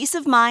putting peace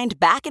of mind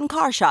back in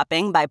car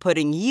shopping by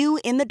putting you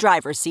in the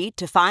driver's seat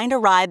to find a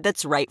ride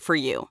that's right for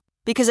you.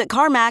 Because at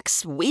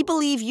CarMax, we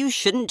believe you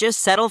shouldn't just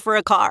settle for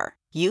a car.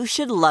 You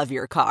should love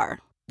your car.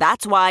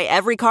 That's why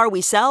every car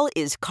we sell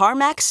is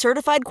CarMax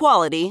certified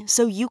quality,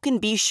 so you can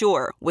be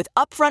sure with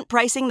upfront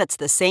pricing that's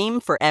the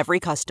same for every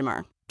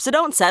customer. So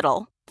don't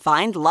settle.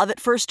 Find love at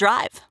first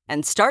drive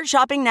and start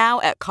shopping now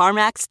at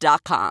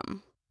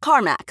CarMax.com.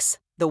 CarMax,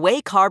 the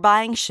way car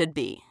buying should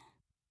be.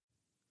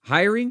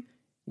 Hiring?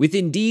 With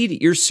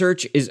Indeed, your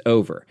search is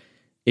over.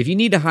 If you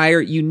need to hire,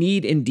 you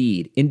need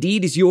Indeed.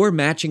 Indeed is your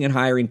matching and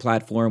hiring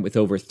platform with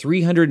over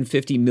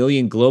 350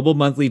 million global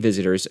monthly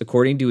visitors,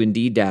 according to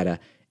Indeed data,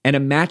 and a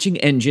matching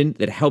engine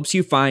that helps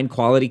you find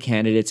quality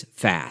candidates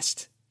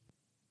fast.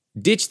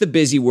 Ditch the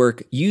busy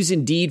work. Use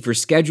Indeed for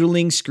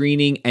scheduling,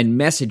 screening, and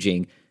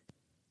messaging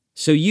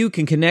so you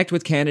can connect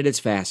with candidates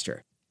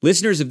faster.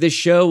 Listeners of this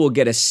show will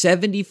get a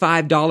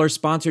 $75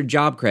 sponsored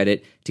job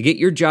credit to get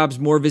your jobs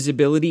more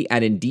visibility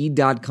at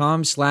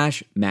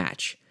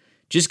Indeed.com/match.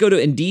 Just go to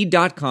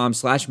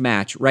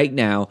Indeed.com/match right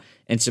now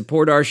and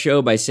support our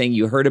show by saying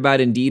you heard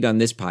about Indeed on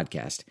this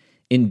podcast.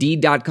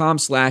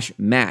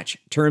 Indeed.com/match.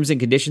 Terms and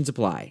conditions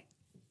apply.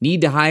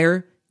 Need to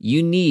hire?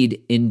 You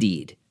need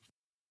Indeed.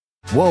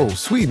 Whoa,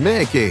 sweet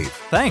man cave.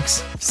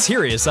 Thanks.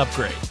 Serious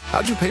upgrade.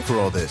 How'd you pay for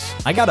all this?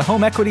 I got a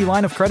home equity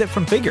line of credit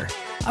from Figure.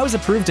 I was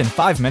approved in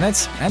 5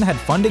 minutes and had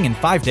funding in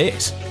 5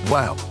 days.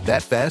 Wow,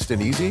 that fast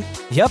and easy?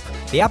 Yep,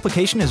 the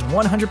application is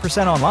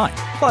 100% online,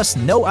 plus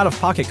no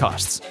out-of-pocket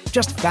costs.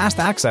 Just fast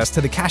access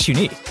to the cash you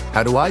need.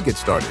 How do I get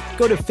started?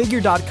 Go to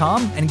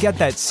Figure.com and get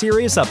that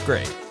serious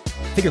upgrade.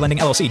 Figure Lending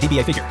LLC,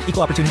 DBA Figure,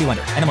 Equal Opportunity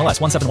Lender, NMLS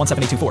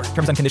 1717824.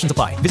 Terms and conditions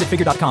apply. Visit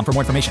Figure.com for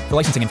more information. For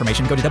licensing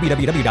information, go to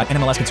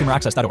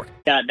www.nmlsconsumeraccess.org.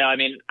 Yeah, no, I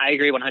mean, I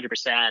agree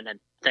 100%. And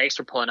thanks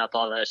for pulling up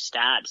all those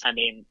stats. I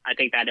mean, I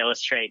think that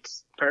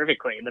illustrates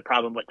perfectly the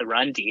problem with the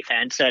run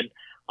defense. And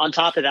on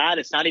top of that,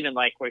 it's not even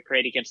like we're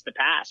great against the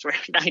pass. We're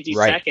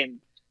 92nd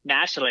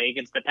nationally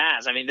against the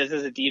pass. I mean, this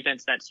is a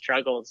defense that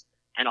struggles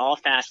in all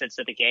facets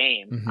of the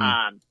game.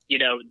 Mm-hmm.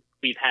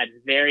 We've had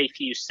very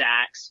few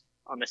sacks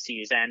on the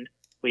season.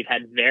 We've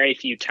had very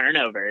few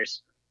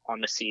turnovers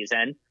on the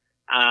season.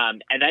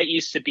 And that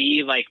used to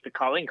be like the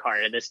calling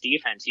card of this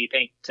defense. You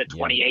think to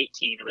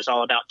 2018, it was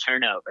all about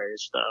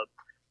turnovers. The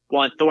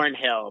Juan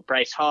Thornhill,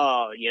 Bryce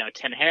Hall,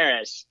 Tim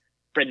Harris,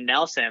 Britton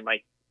Nelson,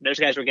 like those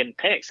guys were getting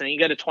picks. And then you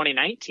go to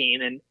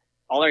 2019 and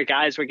all our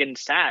guys were getting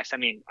sacks. I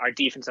mean, our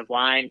defensive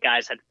line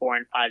guys had 4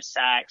 and 5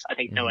 sacks. I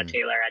think Noah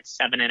Taylor had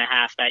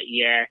 7.5 that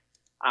year.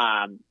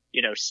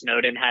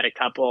 Snowden had a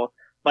couple.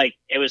 Like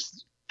it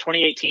was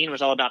 2018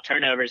 was all about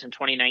turnovers and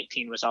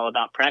 2019 was all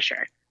about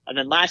pressure. And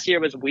then last year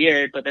was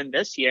weird, but then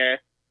this year,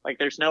 like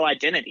there's no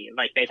identity.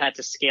 Like they've had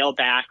to scale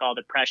back all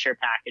the pressure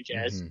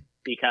packages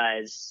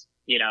because,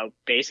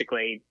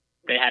 basically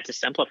they had to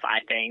simplify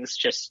things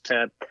just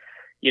to,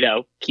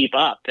 keep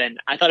up. And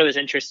I thought it was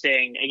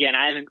interesting. Again,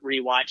 I haven't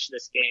rewatched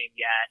this game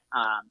yet.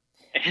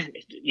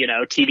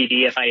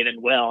 TBD if I even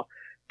will,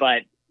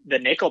 but the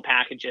nickel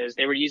packages,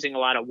 they were using a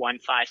lot of 1-5-5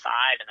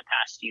 in the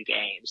past few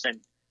games. And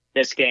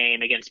this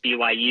game against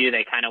BYU,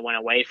 they kind of went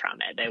away from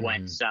it. They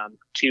went some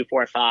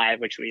 2-4-5,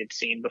 which we had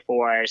seen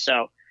before.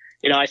 So,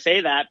 I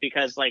say that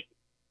because like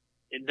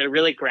they're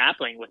really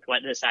grappling with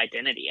what this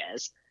identity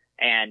is.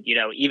 And,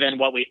 even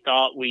what we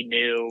thought we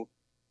knew,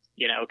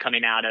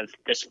 coming out of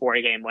this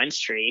 4-game win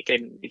streak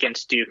and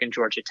against Duke and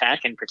Georgia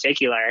Tech in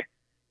particular,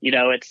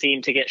 it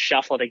seemed to get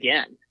shuffled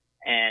again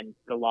and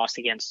the loss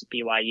against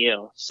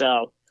BYU.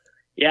 So,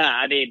 yeah,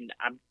 I mean,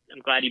 I'm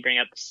glad you bring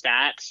up the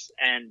stats.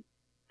 And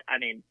I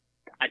mean,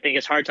 I think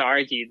it's hard to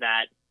argue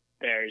that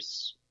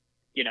there's,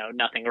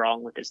 nothing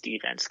wrong with this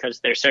defense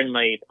because there's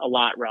certainly a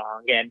lot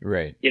wrong. And,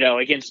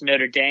 against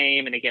Notre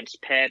Dame and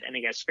against Pitt and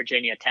against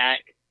Virginia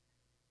Tech,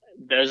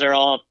 those are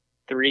all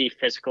 3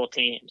 physical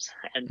teams.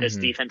 And this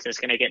defense is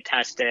going to get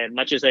tested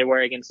much as they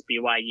were against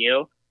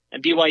BYU.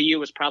 And BYU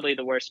was probably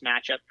the worst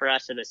matchup for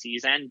us of the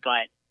season,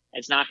 but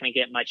it's not going to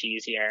get much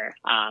easier,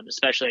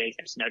 especially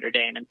against Notre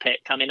Dame and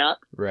Pitt coming up.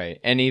 Right.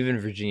 And even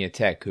Virginia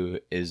Tech, who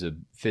is a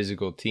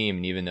physical team,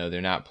 and even though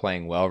they're not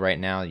playing well right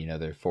now,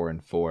 they're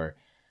 4-4,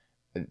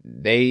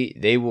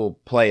 they will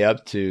play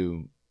up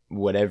to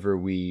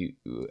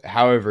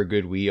however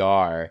good we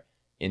are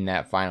in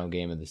that final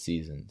game of the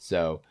season.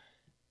 So,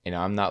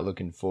 I'm not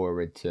looking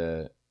forward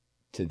to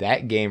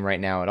that game right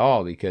now at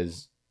all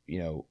because,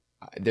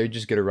 they're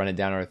just going to run it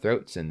down our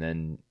throats and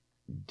then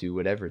do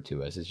whatever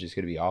to us. It's just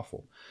going to be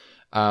awful.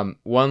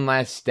 One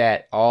last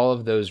stat, all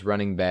of those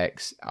running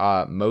backs,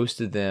 most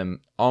of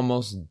them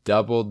almost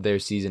doubled their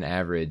season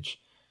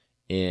average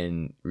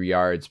in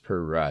yards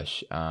per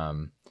rush.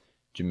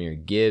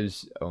 Jahmyr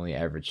Gibbs only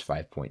averaged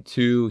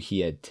 5.2. He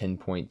had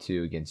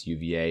 10.2 against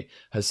UVA.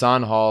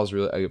 Hassan Hall is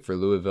really, for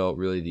Louisville,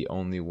 really the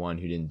only one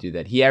who didn't do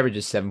that. He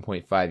averages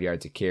 7.5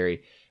 yards a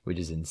carry, which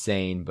is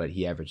insane, but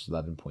he averaged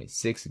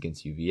 11.6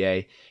 against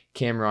UVA.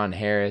 Cameron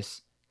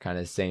Harris, kind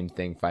of the same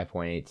thing,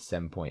 5.8 to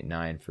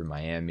 7.9 for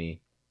Miami.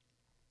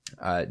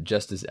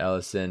 Justice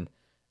Ellison,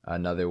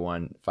 another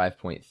one,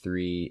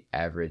 5.3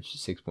 average,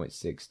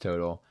 6.6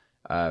 total.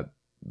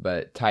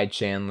 But Ty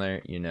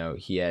Chandler,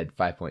 he had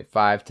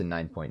 5.5 to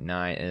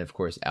 9.9. And of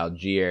course,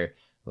 Algier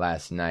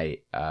last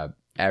night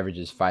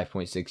averages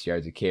 5.6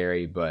 yards a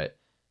carry, but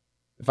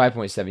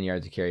 5.7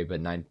 yards a carry,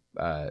 but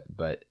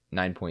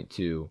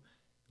 9.2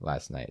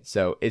 last night.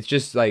 So it's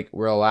just like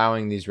we're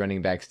allowing these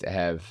running backs to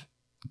have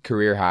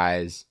career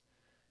highs,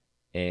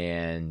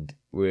 and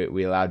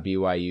we allowed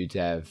BYU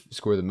to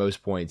score the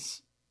most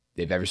points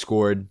they've ever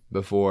scored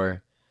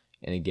before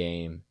in a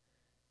game.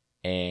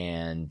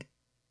 And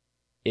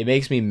it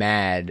makes me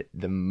mad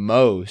the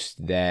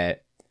most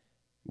that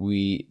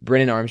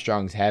Brennan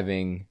Armstrong's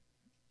having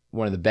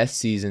one of the best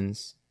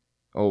seasons.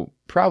 Oh,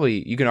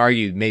 probably you can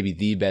argue maybe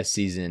the best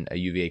season a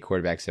UVA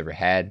quarterback's ever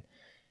had.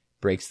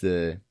 Breaks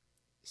the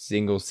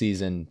single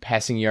season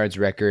passing yards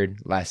record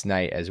last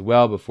night as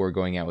well before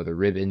going out with a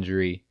rib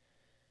injury.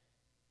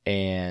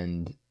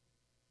 And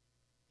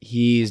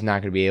he's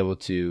not going to be able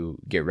to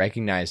get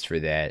recognized for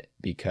that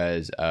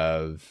because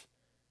of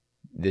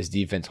this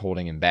defense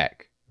holding him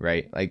back,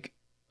 right? Like,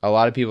 a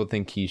lot of people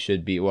think he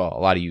should be, well, a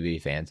lot of UVA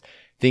fans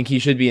think he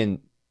should be in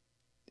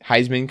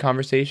Heisman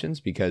conversations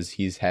because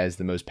he has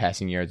the most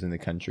passing yards in the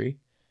country,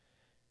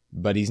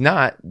 but he's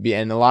not.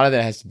 And a lot of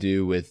that has to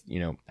do with,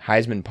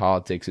 Heisman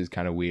politics is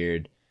kind of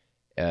weird.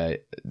 They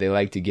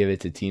like to give it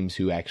to teams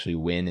who actually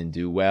win and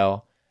do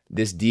well.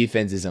 This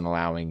defense isn't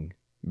allowing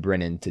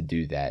Brennan to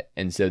do that.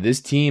 And so this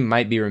team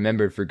might be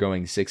remembered for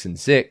going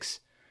 6-6,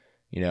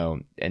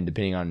 and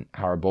depending on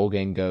how our bowl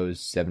game goes,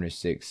 7 or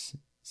 6,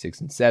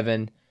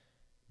 6-7,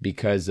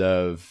 because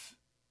of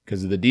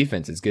the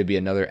defense. It's going to be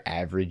another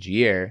average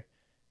year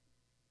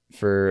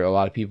for a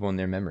lot of people in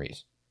their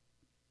memories.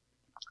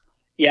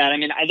 Yeah, I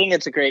mean, I think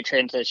it's a great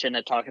transition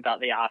to talk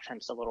about the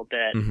offense a little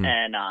bit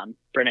and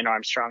Brennan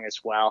Armstrong as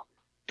well.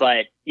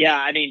 But yeah,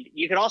 I mean,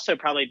 you could also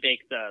probably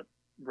make the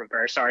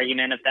reverse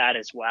argument of that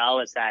as well,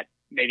 is that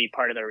maybe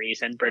part of the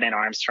reason Brennan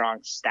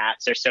Armstrong's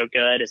stats are so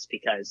good is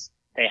because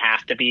they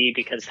have to be,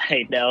 because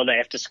they know they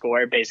have to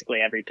score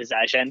basically every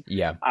possession.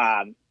 Yeah.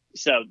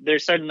 So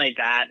there's certainly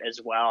that as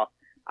well.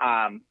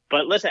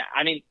 But listen,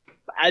 I mean,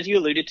 as you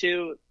alluded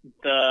to,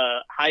 the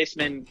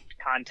Heisman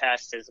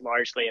contest is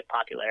largely a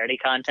popularity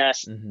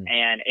contest,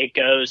 and it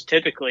goes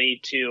typically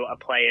to a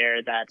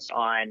player that's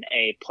on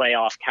a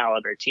playoff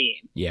caliber team.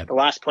 Yeah. The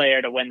last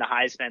player to win the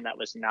Heisman that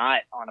was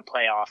not on a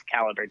playoff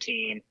caliber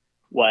team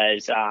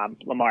was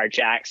Lamar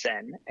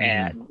Jackson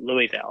and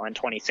Louisville in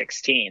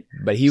 2016.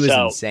 But he was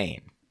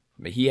insane.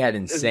 But he had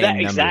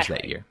insane numbers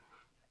that year.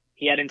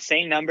 He had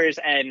insane numbers,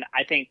 and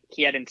I think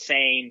he had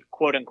insane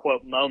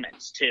quote-unquote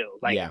moments, too.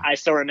 I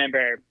still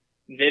remember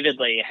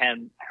vividly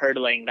him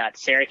hurdling that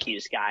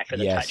Syracuse guy for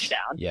the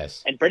touchdown.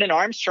 Yes. And Brennan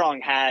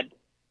Armstrong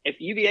if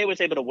UVA was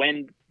able to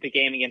win the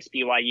game against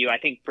BYU, I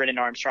think Brennan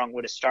Armstrong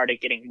would have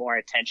started getting more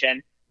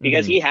attention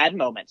because he had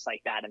moments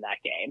like that in that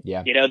game.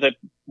 Yeah. The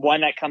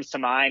one that comes to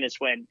mind is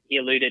when he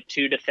eluded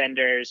 2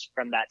 defenders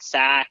from that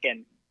sack,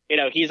 and,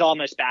 he's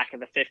almost back at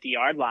the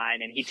 50-yard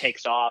line, and he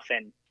takes off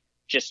and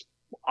just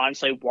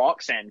honestly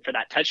walks in for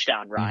that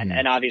touchdown run.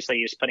 And obviously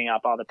he was putting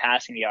up all the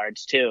passing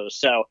yards too.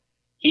 So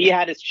he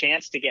had his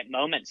chance to get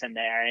moments in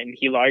there, and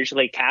he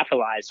largely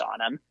capitalized on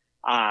them.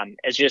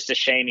 It's just a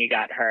shame he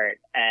got hurt.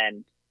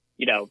 And,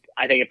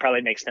 I think it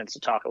probably makes sense to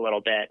talk a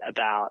little bit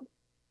about,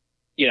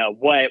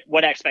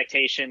 what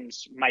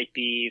expectations might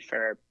be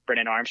for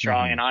Brennan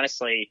Armstrong and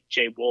honestly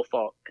Jay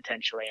Woolfolk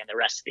potentially and the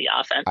rest of the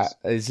offense.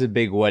 It's a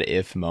big what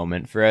if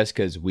moment for us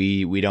because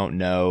we don't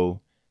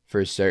know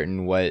for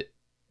certain what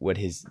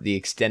the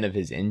extent of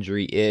his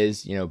injury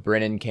is.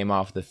 Brennan came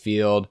off the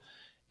field,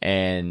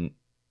 and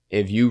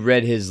if you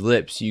read his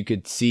lips, you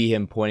could see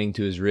him pointing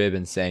to his rib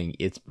and saying,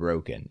 "It's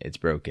broken. It's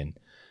broken."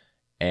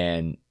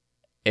 And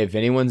if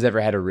anyone's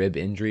ever had a rib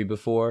injury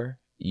before,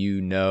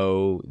 you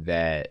know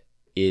that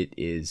it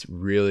is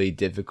really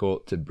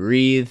difficult to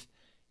breathe.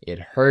 It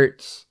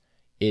hurts.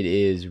 It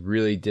is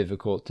really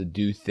difficult to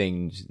do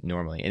things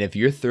normally. And if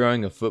you're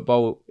throwing a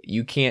football,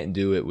 you can't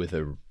do it with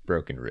a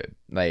broken rib.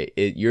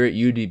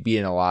 You'd be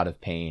in a lot of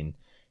pain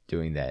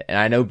doing that. And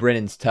I know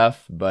Brennan's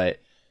tough,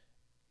 but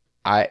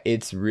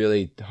it's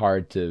really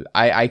hard to.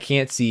 I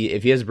can't see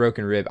if he has a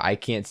broken rib. I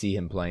can't see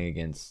him playing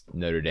against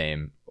Notre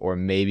Dame or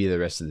maybe the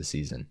rest of the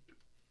season.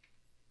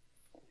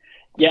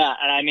 Yeah,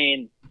 and I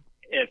mean,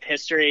 if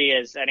history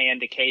is any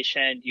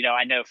indication,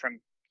 I know from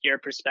your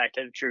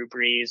perspective, Drew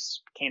Brees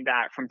came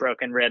back from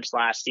broken ribs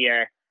last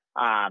year.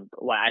 I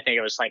think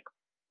it was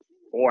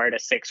 4 to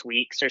 6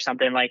 weeks or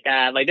something like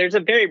that. There's a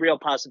very real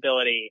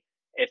possibility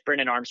if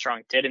Brennan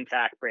Armstrong did in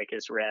fact break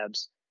his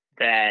ribs,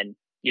 then,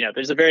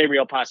 there's a very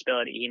real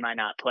possibility he might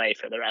not play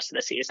for the rest of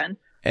the season.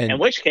 In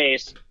which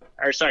case,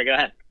 sorry, go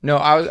ahead. No,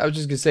 I was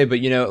just going to say,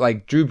 but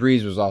Drew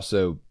Brees was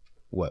also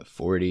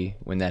 40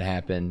 when that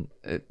happened.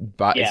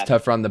 It's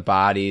tougher on the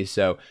body.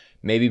 So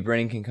maybe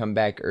Brennan can come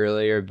back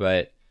earlier,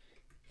 but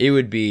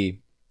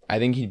I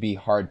think he'd be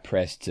hard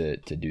pressed to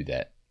do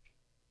that.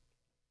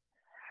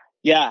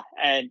 Yeah,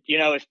 and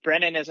if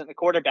Brennan isn't the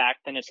quarterback,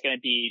 then it's going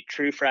to be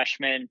true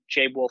freshman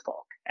Jay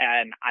Woolfolk,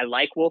 and I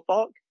like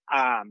Woolfolk,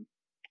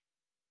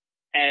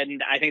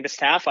 and I think the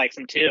staff likes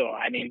him too.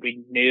 I mean,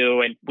 we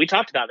knew, and we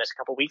talked about this a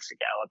couple weeks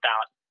ago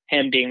about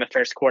him being the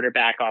first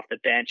quarterback off the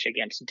bench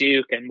against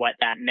Duke and what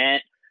that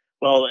meant.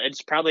 Well,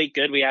 it's probably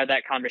good we had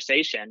that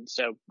conversation,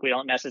 so we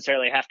don't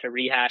necessarily have to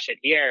rehash it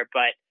here.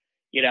 But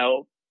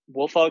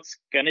Woolfolk's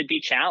going to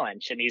be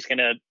challenged, and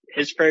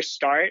his first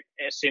start,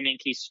 assuming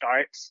he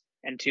starts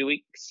in 2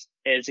 weeks,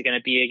 is going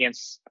to be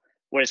against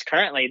what is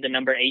currently the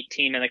number 8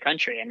 team in the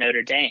country in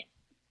Notre Dame.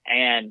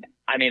 And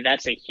I mean,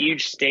 that's a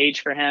huge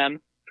stage for him,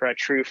 for a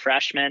true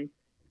freshman.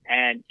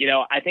 And,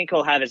 I think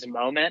he'll have his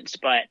moments,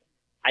 but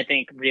I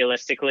think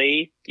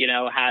realistically,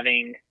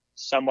 having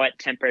somewhat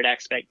tempered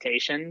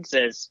expectations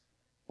is,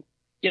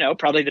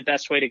 probably the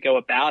best way to go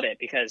about it,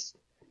 because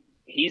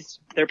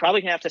they're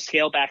probably gonna have to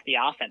scale back the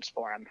offense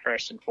for him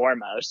first and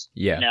foremost.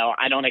 Yeah.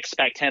 I don't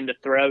expect him to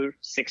throw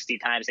 60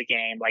 times a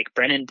game like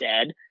Brennan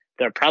did.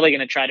 They're probably going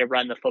to try to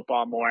run the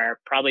football more,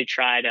 probably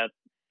try to,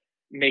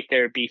 make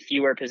there be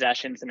fewer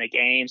possessions in the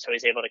game so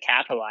he's able to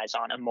capitalize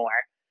on them more.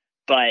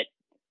 But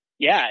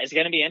yeah, it's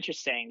going to be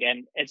interesting.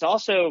 And it's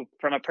also,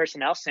 from a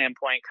personnel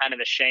standpoint, kind of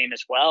a shame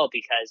as well,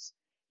 because,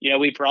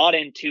 we brought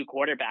in 2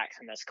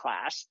 quarterbacks in this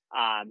class,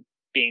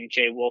 being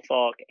Jay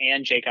Woolfolk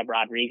and Jacob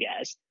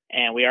Rodriguez.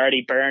 And we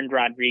already burned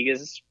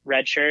Rodriguez's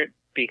red shirt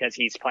because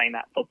he's playing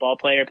that football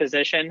player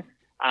position.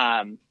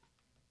 And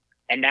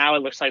now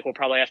it looks like we'll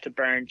probably have to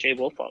burn Jay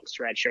Woolfolk's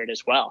red shirt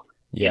as well,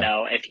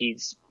 if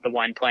he's the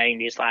one playing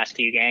these last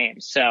few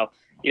games. So,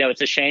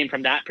 it's a shame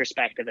from that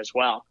perspective as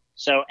well.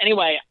 So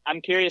anyway,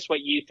 I'm curious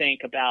what you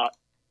think about,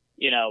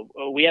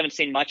 we haven't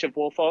seen much of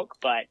Woolfolk,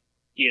 but,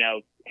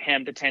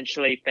 him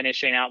potentially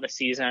finishing out the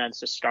season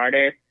as a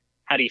starter.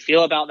 How do you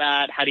feel about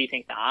that? How do you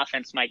think the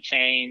offense might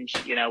change?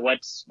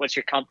 What's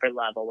your comfort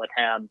level with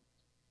him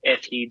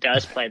if he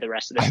does play the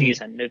rest of the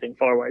season moving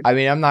forward? I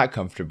mean, I'm not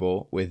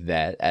comfortable with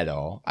that at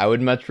all. I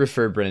would much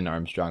prefer Brennan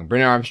Armstrong.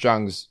 Brennan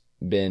Armstrong's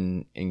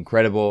been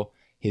incredible.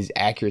 His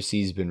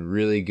accuracy's been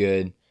really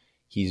good.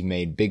 He's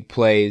made big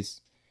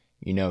plays.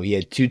 He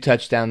had 2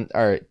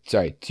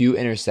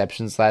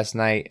 interceptions last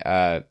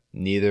night.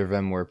 Neither of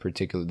them were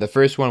particularly. The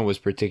first one was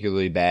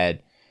particularly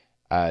bad.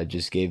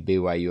 Just gave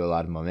BYU a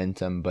lot of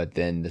momentum. But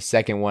then the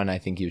second one, I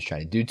think he was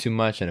trying to do too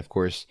much. And of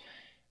course,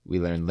 we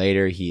learned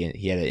later he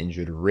had an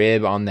injured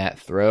rib on that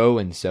throw,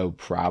 and so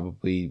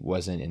probably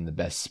wasn't in the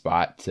best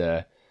spot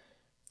to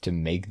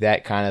make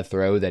that kind of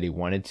throw that he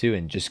wanted to,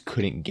 and just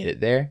couldn't get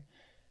it there.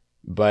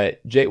 But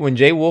when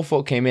Jay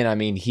Woolfolk came in, I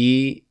mean,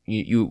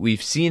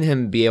 we've seen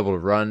him be able to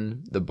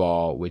run the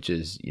ball, which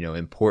is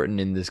important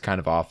in this kind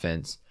of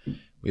offense.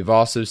 We've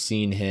also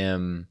seen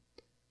him.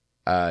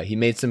 He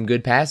made some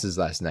good passes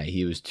last night.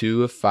 He was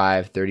 2 of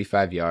 5,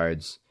 35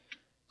 yards.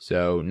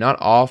 So not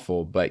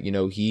awful, but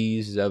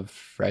he's a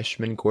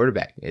freshman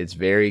quarterback. It's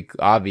very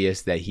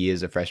obvious that he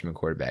is a freshman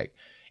quarterback.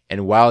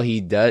 And while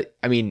he does,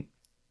 I mean,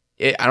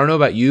 I don't know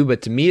about you,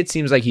 but to me it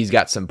seems like he's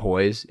got some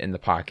poise in the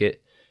pocket.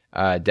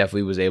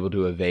 Definitely was able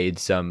to evade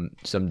some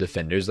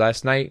defenders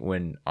last night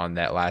when on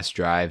that last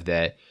drive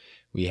that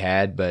we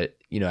had. But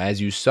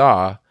as you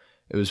saw,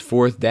 it was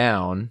 4th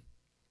down,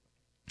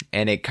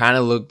 and it kind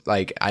of looked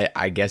like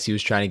I guess he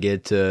was trying to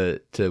get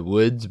it to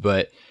Woods,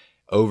 but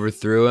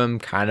overthrew him.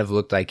 Kind of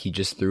looked like he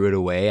just threw it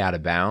away out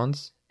of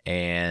bounds,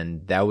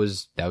 and that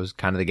was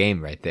kind of the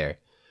game right there.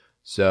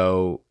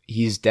 So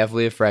he's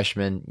definitely a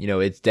freshman.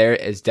 It's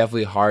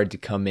definitely hard to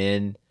come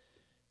in,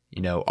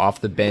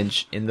 off the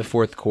bench in the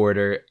 4th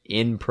quarter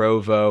in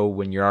Provo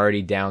when you're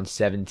already down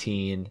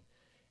 17,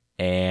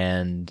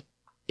 and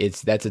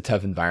that's a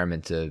tough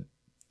environment to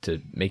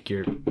make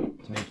your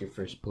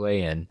first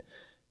play in.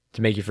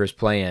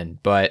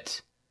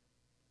 But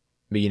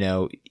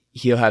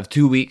he'll have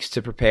 2 weeks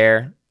to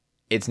prepare.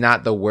 It's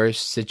not the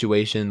worst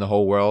situation in the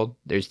whole world.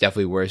 There's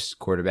definitely worse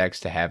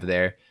quarterbacks to have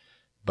there,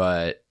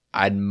 but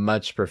I'd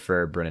much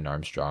prefer Brennan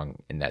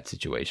Armstrong in that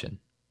situation.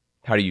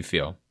 How do you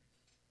feel?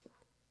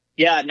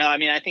 Yeah, no, I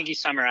mean, I think you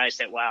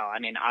summarized it well. I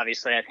mean,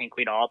 obviously, I think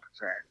we'd all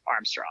prefer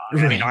Armstrong.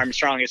 I mean,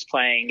 Armstrong is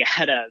playing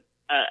at a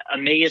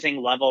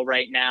amazing level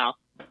right now.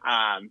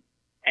 And,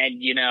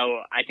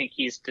 I think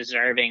he's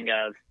deserving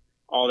of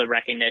all the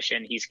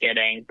recognition he's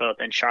getting, both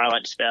in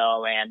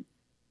Charlottesville and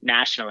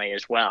nationally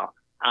as well.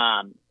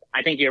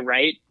 I think you're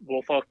right.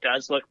 Woolfolk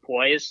does look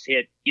poised.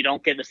 You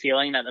don't get the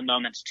feeling that the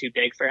moment's too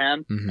big for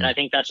him. Mm-hmm. And I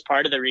think that's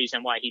part of the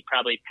reason why he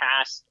probably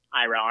passed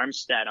Ira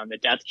Armstead on the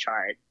depth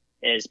chart,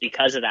 is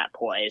because of that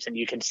poise. And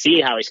you can see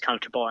how he's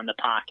comfortable in the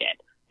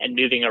pocket and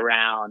moving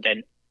around.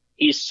 And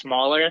he's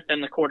smaller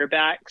than the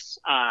quarterbacks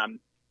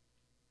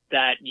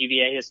that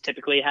UVA has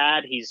typically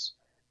had. He's,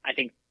 I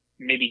think,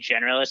 maybe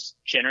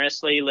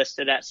generously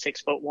listed at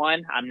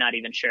 6'1". I'm not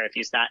even sure if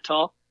he's that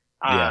tall.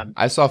 Yeah,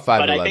 I saw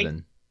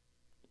 5'11".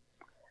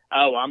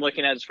 Oh, well, I'm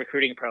looking at his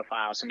recruiting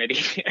profile, so maybe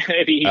he's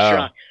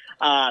shrunk.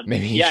 I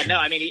mean,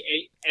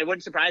 it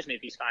wouldn't surprise me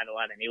if he's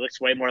 5'11". He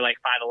looks way more like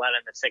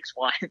 5'11" than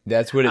 6'1".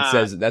 That's what it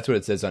says. That's what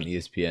it says on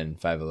ESPN.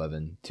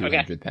 5'11",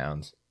 200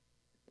 pounds.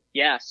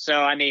 Yeah,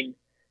 so I mean,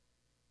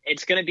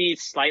 it's going to be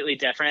slightly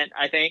different,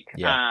 I think.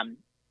 Yeah.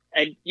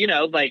 And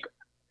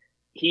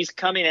he's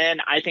coming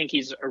in. I think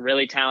he's a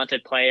really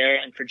talented player,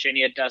 and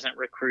Virginia doesn't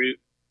recruit,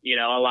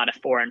 a lot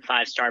of 4- and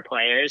 5-star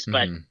players.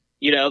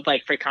 Mm-hmm.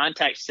 But, for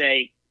context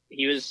sake,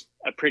 he was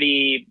a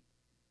pretty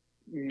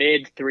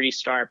mid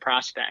 3-star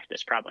prospect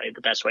is probably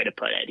the best way to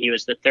put it. He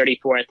was the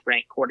 34th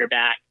ranked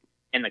quarterback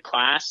in the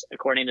class,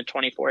 according to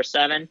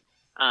 24/7.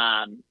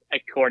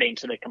 According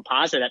to the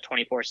composite at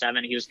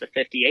 24/7, he was the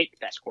 58th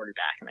best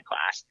quarterback in the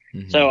class.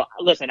 Mm-hmm. So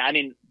listen, I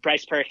mean,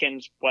 Bryce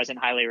Perkins wasn't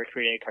highly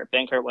recruited. Kurt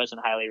Benkert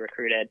wasn't highly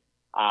recruited.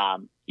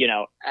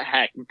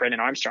 Heck, Brennan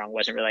Armstrong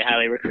wasn't really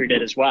highly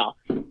recruited as well.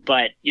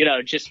 But,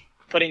 just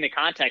putting the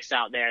context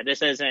out there,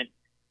 this isn't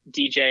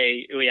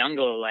DJ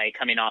Uiagalelei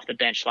coming off the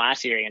bench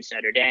last year against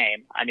Notre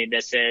Dame. I mean,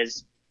 this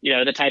is,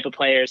 the type of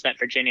players that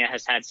Virginia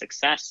has had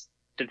success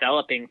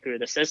developing through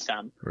the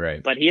system.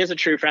 Right. But he is a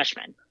true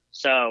freshman.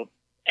 So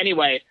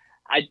anyway,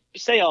 I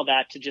say all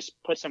that to just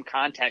put some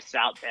context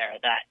out there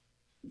that,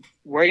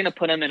 we're going to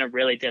put them in a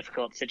really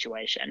difficult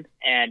situation.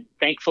 And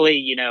thankfully,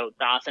 you know,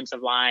 the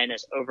offensive line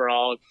is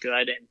overall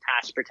good in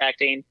pass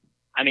protecting.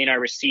 I mean, our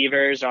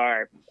receivers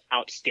are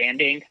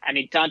outstanding. I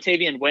mean,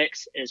 Dontavian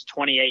Wicks is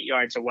 28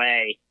 yards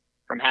away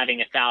from having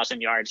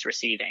 1,000 yards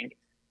receiving.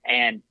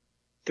 And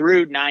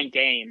through 9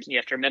 games, you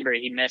have to remember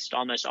he missed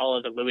almost all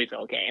of the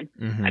Louisville game.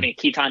 I mean,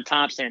 Keaton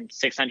Thompson,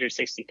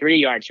 663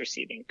 yards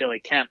receiving. Billy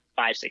Kemp,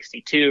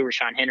 562.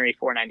 Rashawn Henry,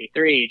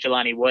 493.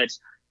 Jelani Woods,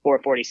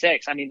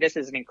 446. I mean, this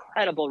is an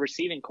incredible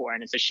receiving core,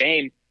 and it's a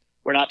shame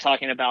we're not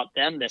talking about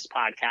them this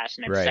podcast,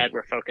 and instead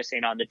we're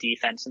focusing on the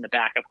defense and the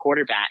backup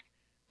quarterback.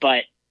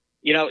 But,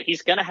 you know,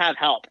 he's going to have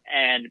help,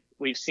 and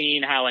we've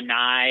seen how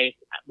Anai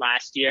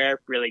last year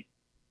really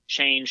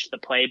changed the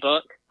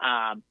playbook.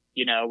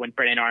 You know, when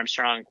Brennan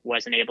Armstrong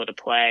wasn't able to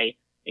play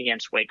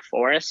against Wake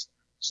Forest.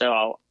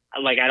 So,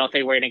 like, I don't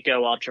think we're going to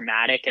go all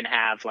dramatic and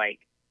have, like,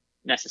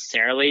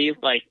 necessarily,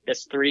 like,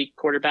 this 3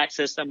 quarterback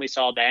system we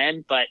saw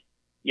then. But,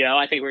 you know,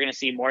 I think we're going to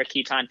see more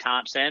Keaton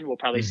Thompson. We'll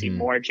probably see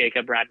more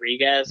Jacob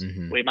Rodriguez.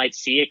 We might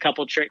see a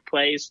couple trick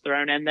plays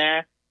thrown in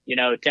there. You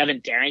know, Devin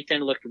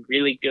Darrington looked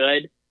really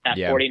good. That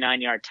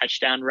 49-yard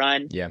touchdown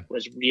run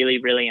was really,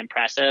 really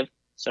impressive.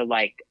 So,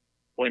 like,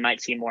 we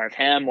might see more of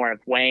him, more of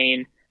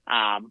Wayne.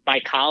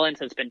 Mike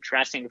Collins has been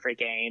dressing for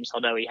games,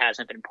 although he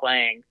hasn't been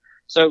playing.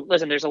 So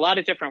listen, there's a lot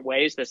of different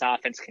ways this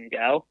offense can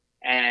go.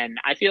 And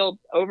I feel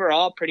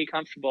overall pretty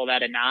comfortable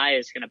that Anai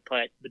is going to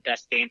put the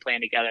best game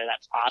plan together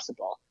that's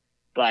possible.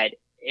 But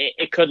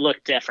it could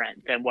look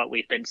different than what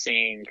we've been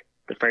seeing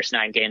the first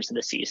 9 games of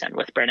the season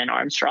with Brennan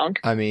Armstrong.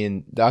 I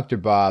mean, Dr.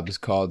 Bob's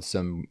called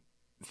some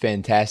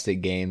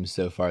fantastic games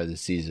so far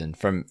this season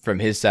from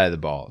his side of the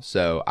ball.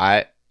 So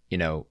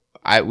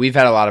we've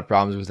had a lot of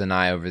problems with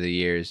Anai over the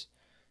years.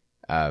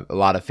 A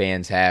lot of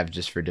fans have,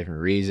 just for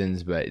different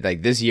reasons, but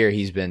like this year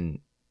he's been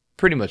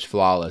pretty much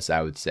flawless,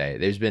 I would say.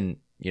 There's been,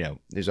 you know,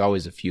 there's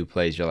always a few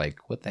plays you're like,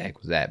 what the heck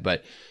was that?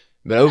 But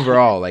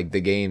overall, like, the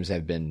games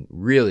have been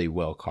really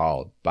well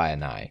called by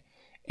Anai,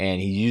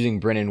 and he's using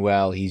Brennan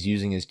well. He's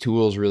using his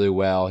tools really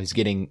well. He's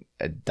getting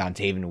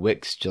Dontavian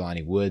Wicks,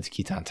 Jelani Woods,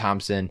 Keaton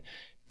Thompson,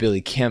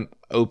 Billy Kemp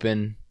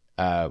open,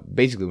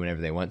 basically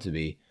whenever they want to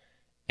be,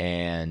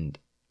 and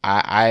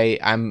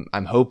I'm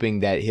hoping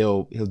that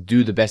he'll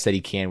do the best that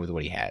he can with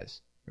what he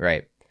has,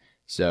 right?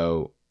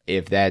 So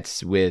if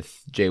that's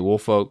with Jay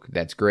Woolfolk,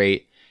 that's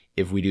great.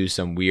 If we do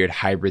some weird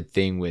hybrid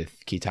thing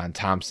with Keaton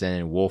Thompson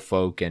and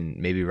Woolfolk and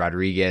maybe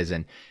Rodriguez,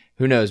 and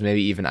who knows,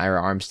 maybe even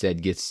Ira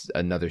Armstead gets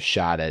another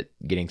shot at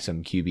getting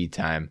some QB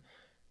time,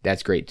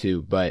 that's great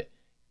too. But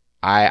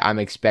I'm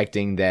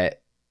expecting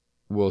that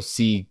we'll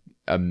see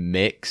a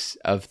mix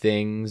of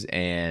things,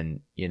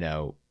 and, you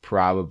know,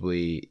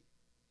 probably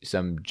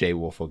some Jay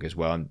Woolfolk as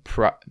well. And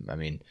I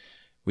mean,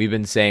 we've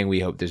been saying we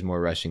hope there's more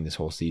rushing this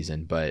whole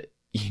season, but,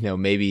 you know,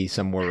 maybe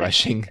some more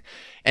rushing.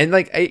 And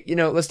like, I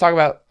want to talk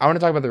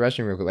about the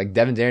rushing real quick. Like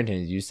Devin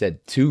Darrington, as you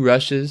said, 2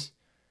 rushes,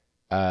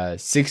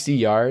 60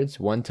 yards,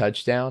 1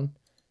 touchdown.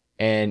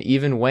 And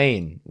even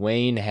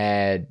Wayne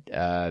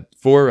had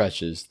 4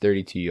 rushes,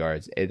 32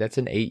 yards. That's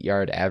an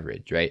 8-yard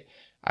average, right?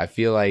 I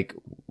feel like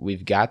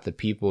we've got the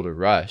people to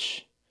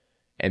rush.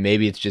 And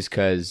maybe it's just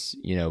because,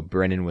 you know,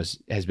 Brennan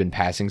has been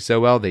passing so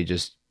well, they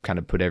just kind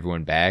of put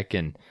everyone back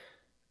and,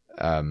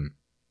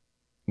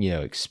 you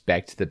know,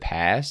 expect the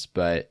pass.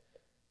 But,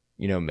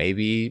 you know,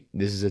 maybe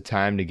this is a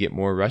time to get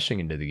more rushing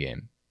into the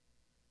game.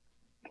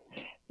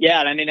 Yeah,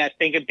 I mean, I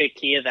think a big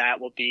key of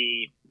that will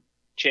be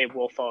Jay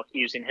Woolfolk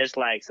using his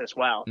legs as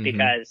well,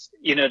 because,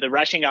 you know, the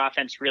rushing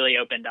offense really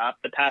opened up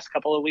the past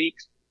couple of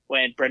weeks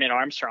when Brennan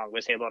Armstrong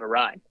was able to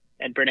run.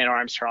 And Brennan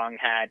Armstrong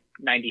had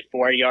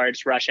 94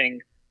 yards rushing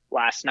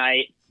last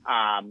night.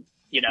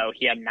 You know,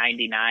 he had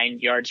 99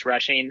 yards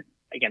rushing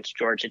against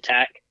Georgia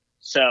Tech.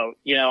 So,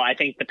 you know, I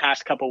think the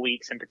past couple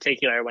weeks in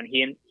particular, when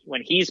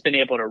he's been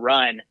able to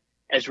run,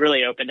 has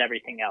really opened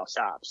everything else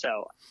up.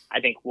 So I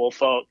think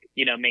Woolfolk,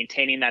 you know,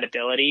 maintaining that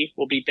ability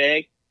will be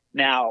big.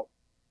 Now,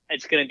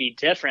 it's going to be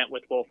different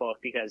with Woolfolk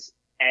because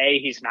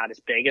he's not as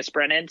big as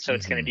Brennan. So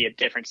it's going to be a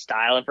different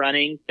style of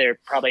running. They're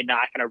probably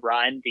not going to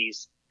run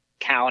these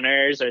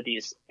counters or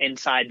these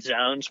inside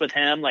zones with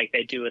him like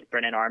they do with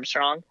Brennan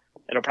Armstrong.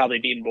 It'll probably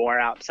be more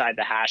outside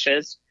the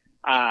hashes.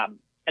 And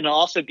it'll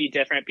also be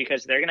different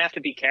because they're going to have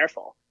to be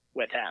careful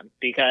with him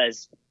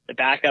because the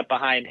backup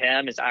behind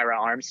him is Ira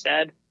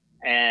Armstead.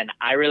 And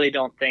I really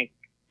don't think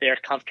they're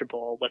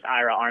comfortable with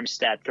Ira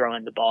Armstead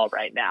throwing the ball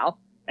right now.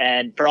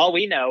 And for all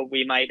we know,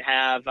 we might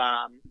have,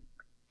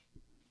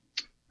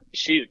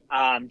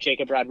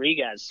 Jacob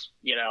Rodriguez,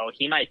 you know,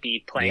 he might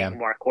be playing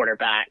more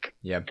quarterback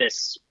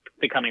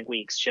the coming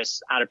weeks,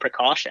 just out of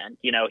precaution.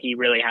 You know, he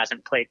really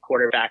hasn't played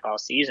quarterback all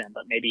season,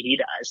 but maybe he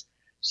does.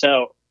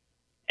 So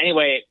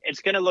anyway,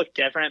 it's going to look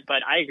different,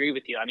 but I agree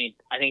with you. I mean,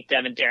 I think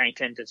Devin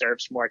Darrington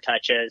deserves more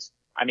touches.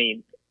 I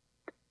mean,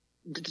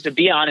 to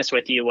be honest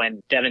with you,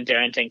 when Devin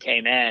Darrington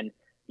came in,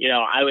 you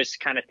know, I was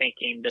kind of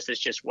thinking this is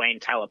just Wayne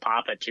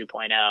Talapapa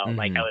 2.0.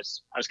 Like I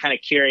was kind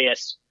of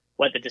curious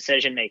what the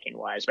decision making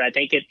was, but I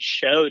think it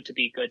showed to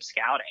be good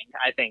scouting.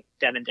 I think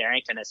Devin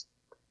Darrington is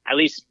at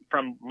least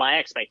from my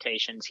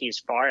expectations, he's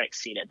far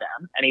exceeded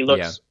them. And he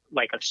looks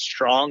like a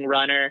strong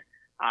runner,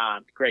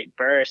 great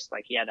burst.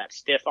 Like he had that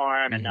stiff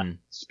arm and enough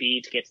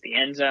speed to get to the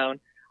end zone.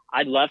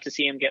 I'd love to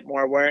see him get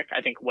more work.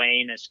 I think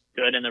Wayne is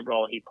good in the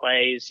role he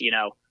plays. You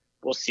know,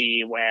 we'll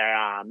see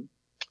where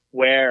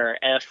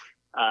if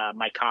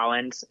Mike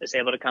Collins is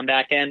able to come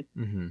back in.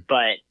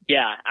 But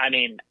yeah, I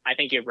mean, I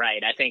think you're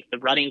right. I think the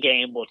running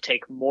game will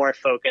take more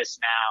focus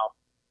now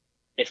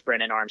if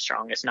Brennan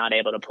Armstrong is not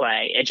able to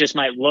play. It just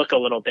might look a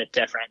little bit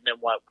different than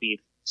what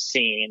we've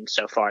seen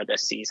so far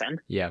this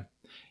season. Yeah.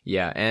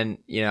 Yeah. And,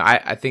 you know,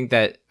 I think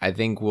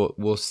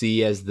we'll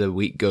see as the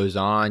week goes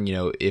on, you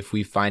know, if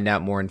we find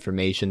out more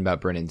information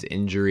about Brennan's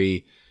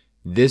injury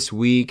this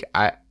week,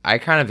 I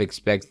kind of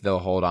expect they'll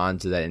hold on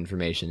to that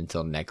information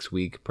until next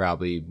week,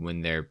 probably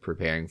when they're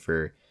preparing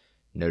for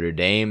Notre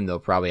Dame. They'll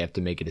probably have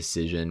to make a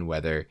decision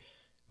whether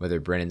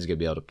Brennan's going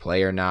to be able to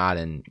play or not,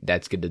 and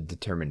that's going to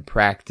determine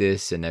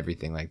practice and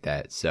everything like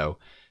that. So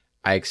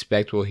I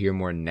expect we'll hear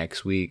more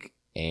next week,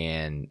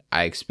 and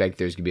I expect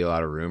there's going to be a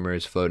lot of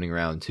rumors floating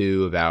around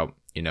too about,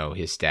 you know,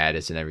 his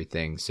status and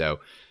everything. So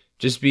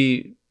just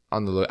be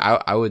on the look.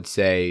 I would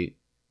say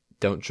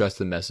don't trust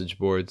the message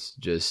boards.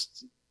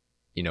 Just,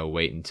 you know,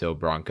 wait until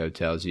Bronco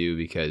tells you,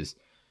 because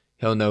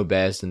he'll know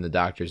best and the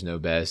doctors know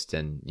best.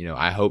 And, you know,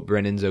 I hope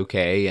Brennan's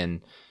okay and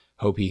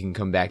hope he can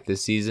come back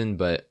this season,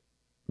 but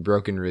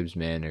broken ribs,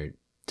 man, are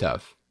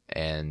tough.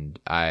 And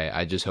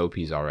I just hope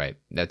he's all right.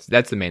 That's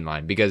the main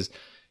line, because,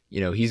 you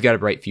know, he's got a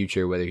bright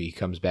future whether he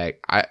comes back.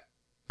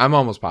 I'm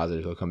almost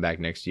positive he'll come back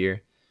next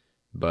year.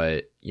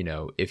 But, you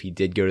know, if he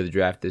did go to the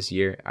draft this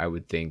year, I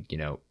would think, you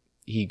know,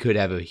 he could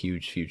have a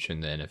huge future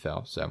in the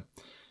NFL. So,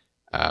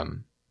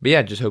 but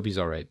yeah, just hope he's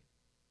all right.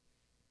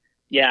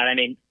 Yeah, I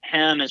mean,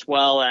 him as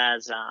well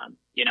as,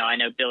 you know, I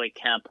know Billy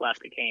Kemp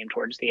left the game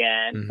towards the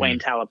end. Wayne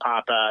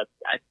Talapapa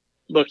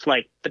looked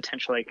like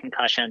potentially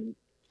concussion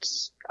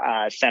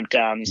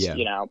symptoms.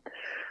 You know,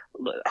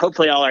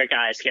 hopefully all our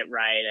guys get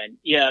right. And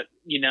yeah,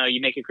 you know, you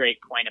make a great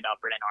point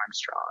about Brennan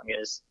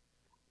Armstrong.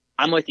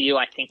 I'm with you.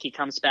 I think he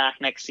comes back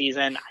next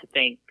season. I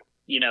think,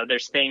 you know,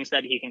 there's things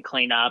that he can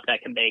clean up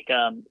that can make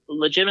him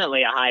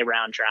legitimately a high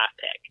round draft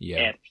pick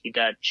if he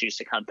does choose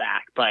to come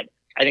back. But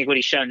I think what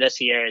he's shown this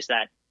year is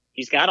that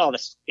he's got all the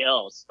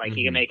skills. Like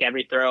he can make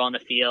every throw on the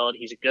field.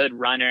 He's a good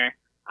runner.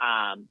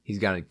 He's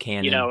got a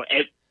cannon. You know,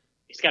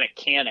 he's got a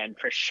cannon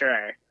for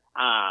sure.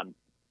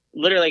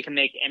 Literally can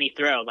make any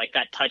throw. Like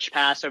that touch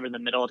pass over the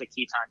middle to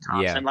Keaton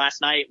Thompson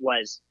last night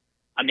was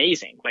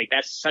amazing. Like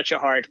that's such a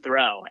hard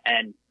throw.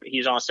 And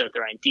he's also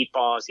throwing deep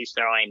balls. He's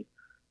throwing,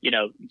 you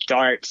know,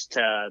 darts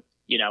to,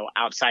 you know,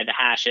 outside the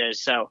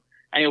hashes. So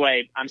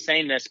anyway, I'm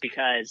saying this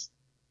because,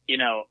 you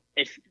know,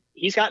 if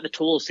he's got the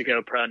tools to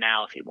go pro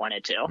now if he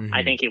wanted to.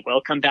 I think he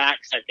will come back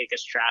because I think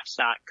his draft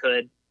stock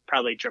could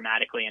probably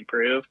dramatically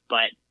improve.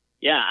 But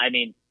yeah, I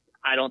mean,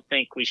 I don't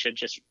think we should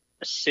just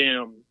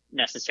assume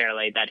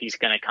necessarily that he's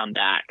going to come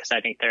back, because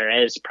I think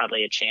there is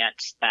probably a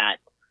chance that,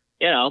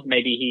 you know,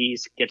 maybe he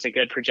gets a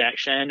good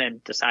projection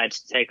and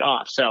decides to take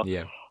off. So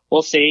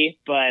we'll see.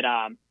 But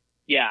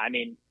yeah, I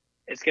mean,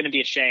 it's going to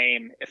be a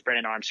shame if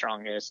Brennan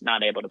Armstrong is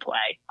not able to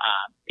play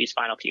these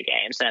final few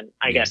games. And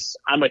I guess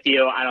I'm with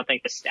you. I don't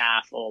think the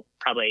staff will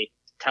probably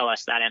tell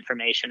us that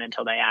information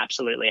until they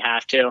absolutely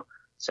have to.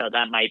 So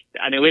that might,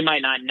 I mean, we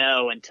might not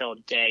know until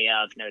day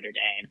of Notre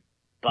Dame.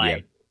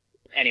 But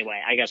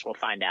anyway, I guess we'll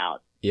find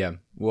out. Yeah.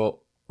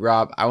 Well,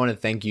 Rob, I want to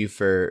thank you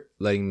for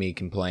letting me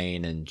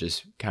complain and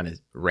just kind of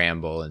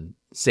ramble and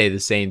say the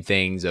same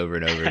things over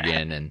and over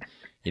again. And,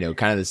 you know,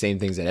 kind of the same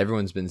things that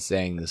everyone's been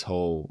saying this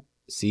whole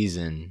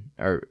season,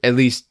 or at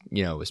least,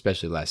 you know,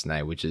 especially last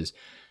night, which is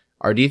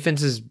our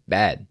defense is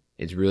bad.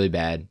 It's really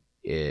bad.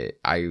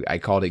 I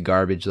called it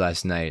garbage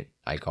last night.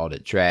 I called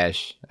it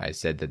trash. I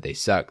said that they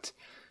sucked.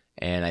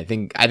 And I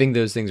think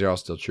those things are all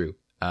still true.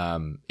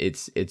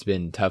 It's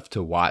been tough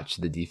to watch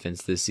the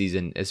defense this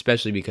season,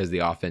 especially because the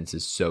offense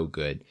is so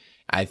good.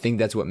 I think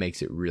that's what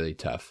makes it really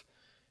tough.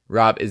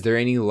 Rob, is there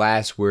any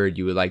last word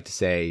you would like to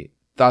say,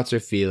 thoughts or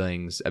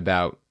feelings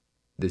about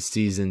the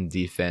season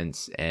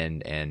defense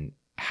and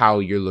how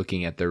you're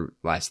looking at the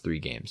last 3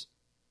 games?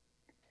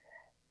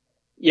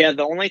 Yeah,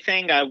 the only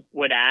thing I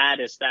would add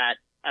is that,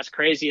 as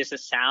crazy as it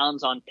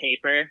sounds on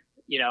paper,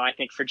 you know, I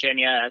think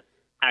Virginia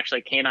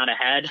actually came out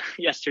ahead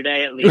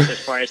yesterday, at least as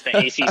far as the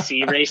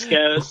ACC race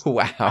goes.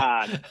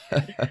 Wow.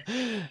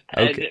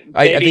 Okay.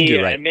 I think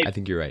you're right. I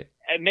think you're right.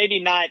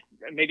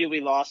 Maybe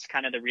we lost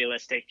kind of the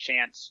realistic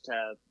chance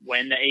to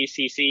win the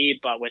ACC,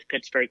 but with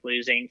Pittsburgh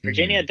losing,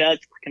 Virginia does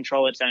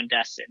control its own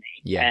destiny.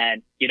 Yeah.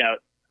 And, you know,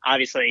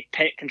 obviously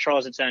Pitt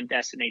controls its own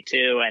destiny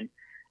too. And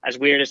as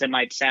weird as it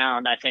might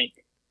sound, I think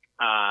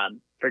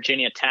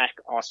Virginia Tech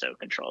also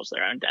controls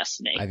their own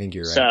destiny. I think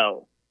you're right.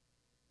 So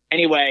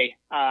anyway,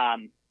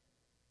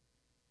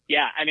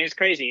 yeah, I mean, it's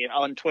crazy.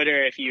 On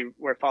Twitter, if you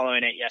were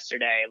following it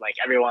yesterday, like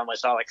everyone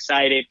was all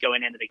excited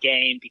going into the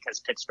game because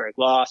Pittsburgh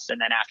lost. And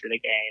then after the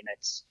game,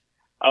 it's,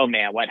 oh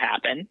man, what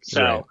happened?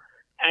 So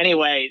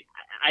anyway,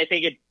 I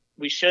think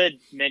we should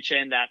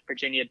mention that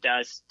Virginia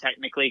does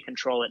technically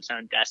control its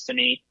own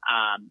destiny,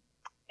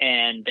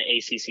 and the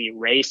ACC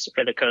race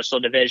for the Coastal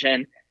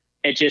Division.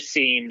 It just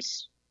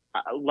seems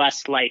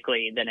less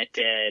likely than it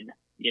did,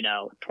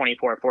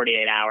 24,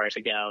 48 hours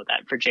ago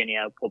that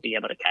Virginia will be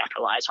able to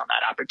capitalize on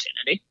that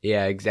opportunity.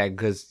 Yeah, exactly.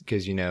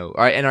 Because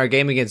our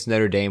game against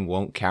Notre Dame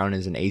won't count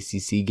as an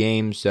ACC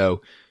game,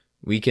 so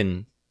we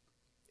can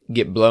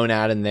get blown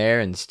out in there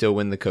and still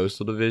win the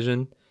Coastal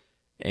Division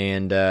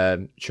and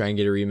try and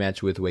get a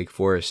rematch with Wake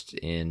Forest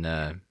in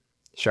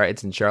Charlotte.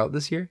 It's in Charlotte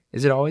this year?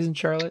 Is it always in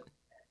Charlotte?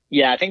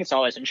 Yeah, I think it's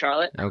always in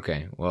Charlotte.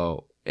 Okay,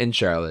 well, in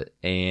Charlotte,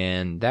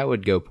 and that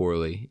would go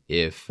poorly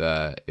if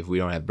we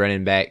don't have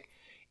Brennan back.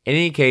 In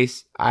any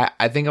case,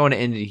 I think I want to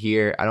end it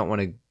here. I don't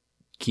want to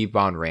keep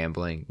on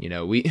rambling.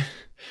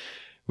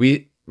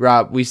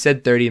 Rob, we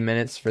said 30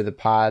 minutes for the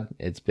pod.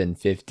 It's been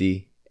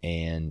 50,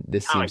 and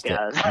this seems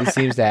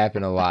to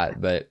happen a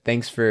lot. But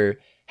thanks for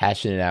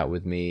hashing it out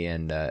with me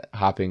and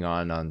hopping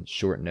on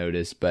short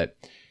notice. But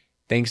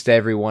thanks to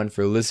everyone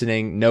for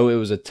listening. Know it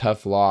was a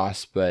tough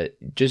loss, but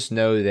just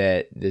know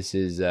that this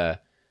is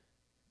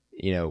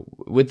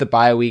with the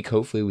bye week,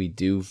 hopefully we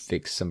do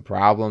fix some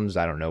problems.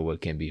 I don't know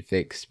what can be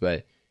fixed,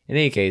 but in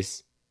any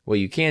case, what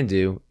you can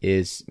do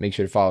is make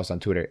sure to follow us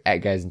on Twitter at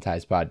Guys and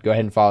Ties Pod. Go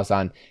ahead and follow us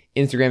on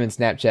Instagram and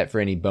Snapchat for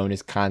any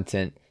bonus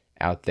content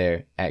out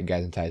there at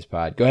Guys and Ties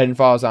Pod. Go ahead and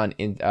follow us on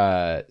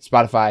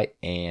Spotify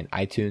and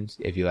iTunes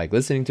if you like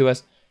listening to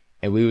us.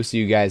 And we will see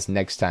you guys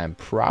next time,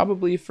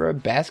 probably for a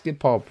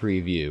basketball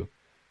preview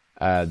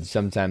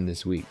sometime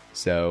this week.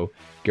 So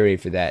get ready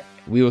for that.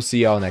 We will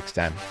see y'all next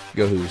time.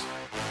 Go Hoos.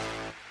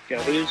 Go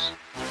Hoos.